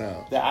was figure it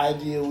out. the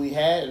idea we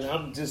had, and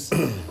I'm just, I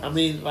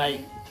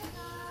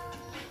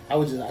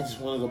just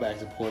want to go back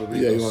to Puerto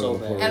Rico Yeah, you wanna so go to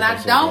bad. Puerto And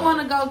Rico. I don't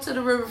want to go to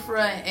the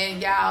riverfront and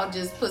y'all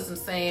just put some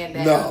sand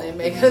down and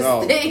make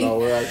us think. No,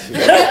 we're actually.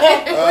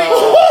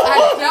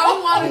 I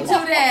don't want to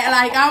do that.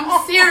 Like,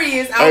 I'm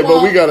serious. Hey,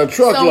 but we got a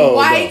truckload, Some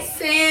white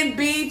though. sand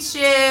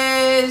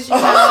beaches.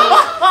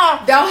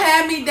 Don't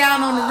have me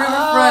down on the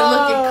riverfront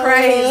looking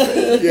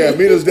crazy. Yeah,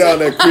 meet us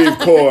down at Creve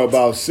Coeur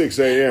about 6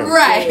 a.m.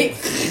 Right.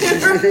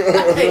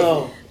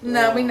 No.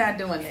 No, we're not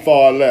doing that.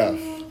 Far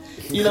left.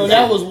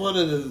 That was one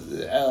of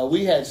the.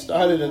 We had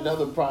started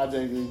another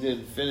project we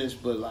didn't finish,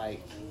 but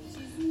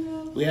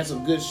we had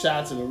some good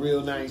shots in a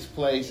real nice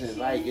place, and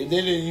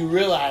then you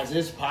realize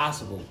it's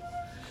possible.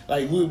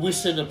 We're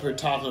sitting up here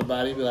talking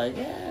about it, be like,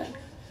 yeah,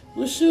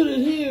 we'll shoot it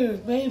here,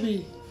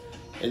 maybe,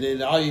 and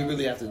then all you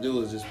really have to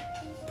do is just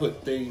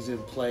put things in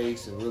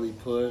place and really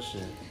push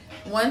and.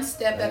 One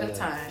step at a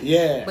time.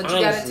 Yeah, But you got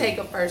to honestly. take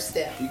a first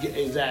step.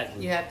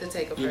 Exactly. You have to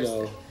take a first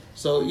step.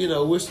 So,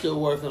 we're still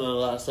working on a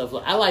lot of stuff.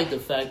 I like the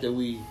fact that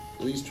we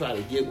at least try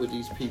to get with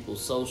these people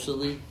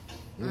socially.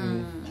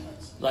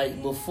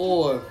 Like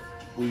before,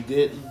 we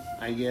didn't,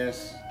 I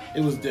guess.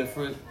 It was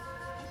different.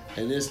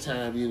 And this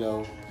time,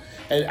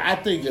 and I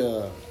think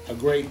a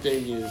great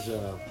thing is,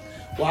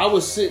 I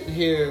was sitting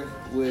here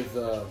with,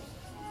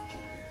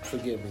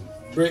 forgive me,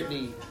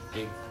 Brittany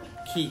and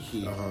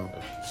Kiki.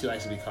 She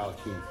likes to be called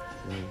Kiki.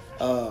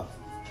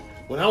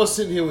 When I was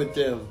sitting here with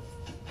them,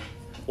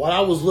 while I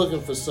was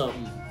looking for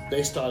something,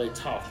 they started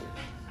talking.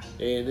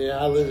 And then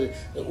I literally,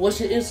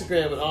 what's your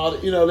Instagram and all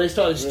that? They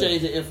started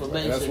exchanging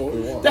information. That's what we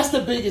want. That's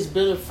the biggest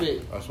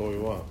benefit That's what we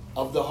want.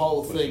 of the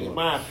whole thing, in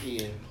my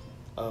opinion.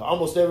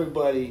 Almost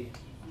everybody,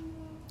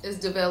 It's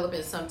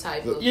developing some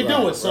type of, you're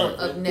doing something.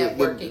 of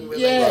networking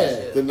Yeah.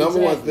 relationship. The number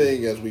one Exactly.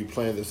 thing as we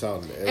plan this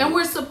out, And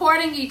we're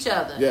supporting each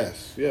other.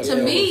 yes. To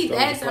me,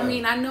 that's,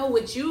 I know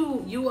what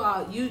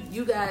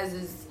you guys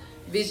is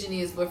vision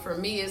is. But for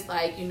me, it's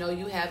like, you know,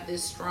 you have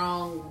this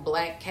strong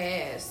black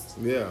cast.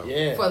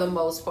 Yeah. For the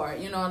most part,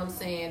 you know what I'm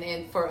saying,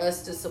 and for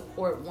us to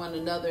support one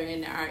another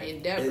in our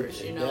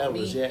endeavors, you know,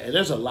 and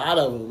there's a lot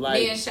of them.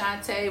 Like me and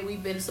Shantae,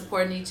 we've been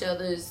supporting each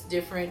other's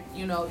different,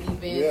 you know,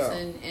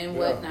 events and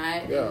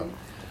whatnot. Yeah. And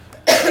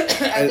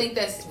I think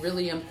that's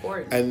really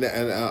important. And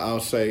I'll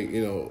say,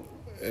 you know,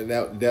 and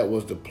that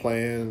was the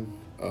plan.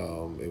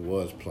 It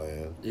was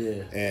planned.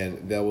 Yeah.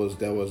 And that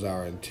was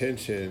our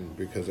intention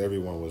because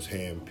everyone was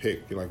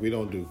handpicked. Like, we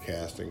don't do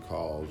casting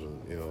calls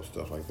and, you know,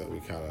 stuff like that. We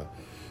kind of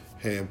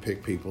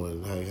handpick people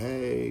and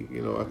hey,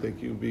 you know, I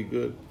think you'd be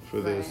good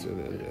for this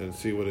and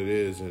see what it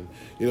is. And,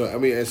 you know, I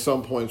mean, at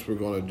some points we're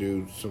going to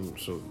do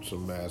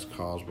some mass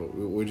calls, but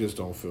we just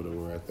don't feel that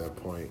we're at that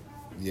point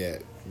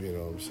yet. You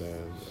know what I'm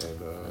saying?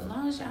 And, as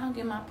long as y'all don't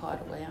get my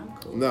part away, I'm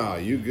cool. Nah,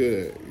 you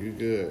good. You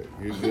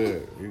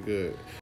good.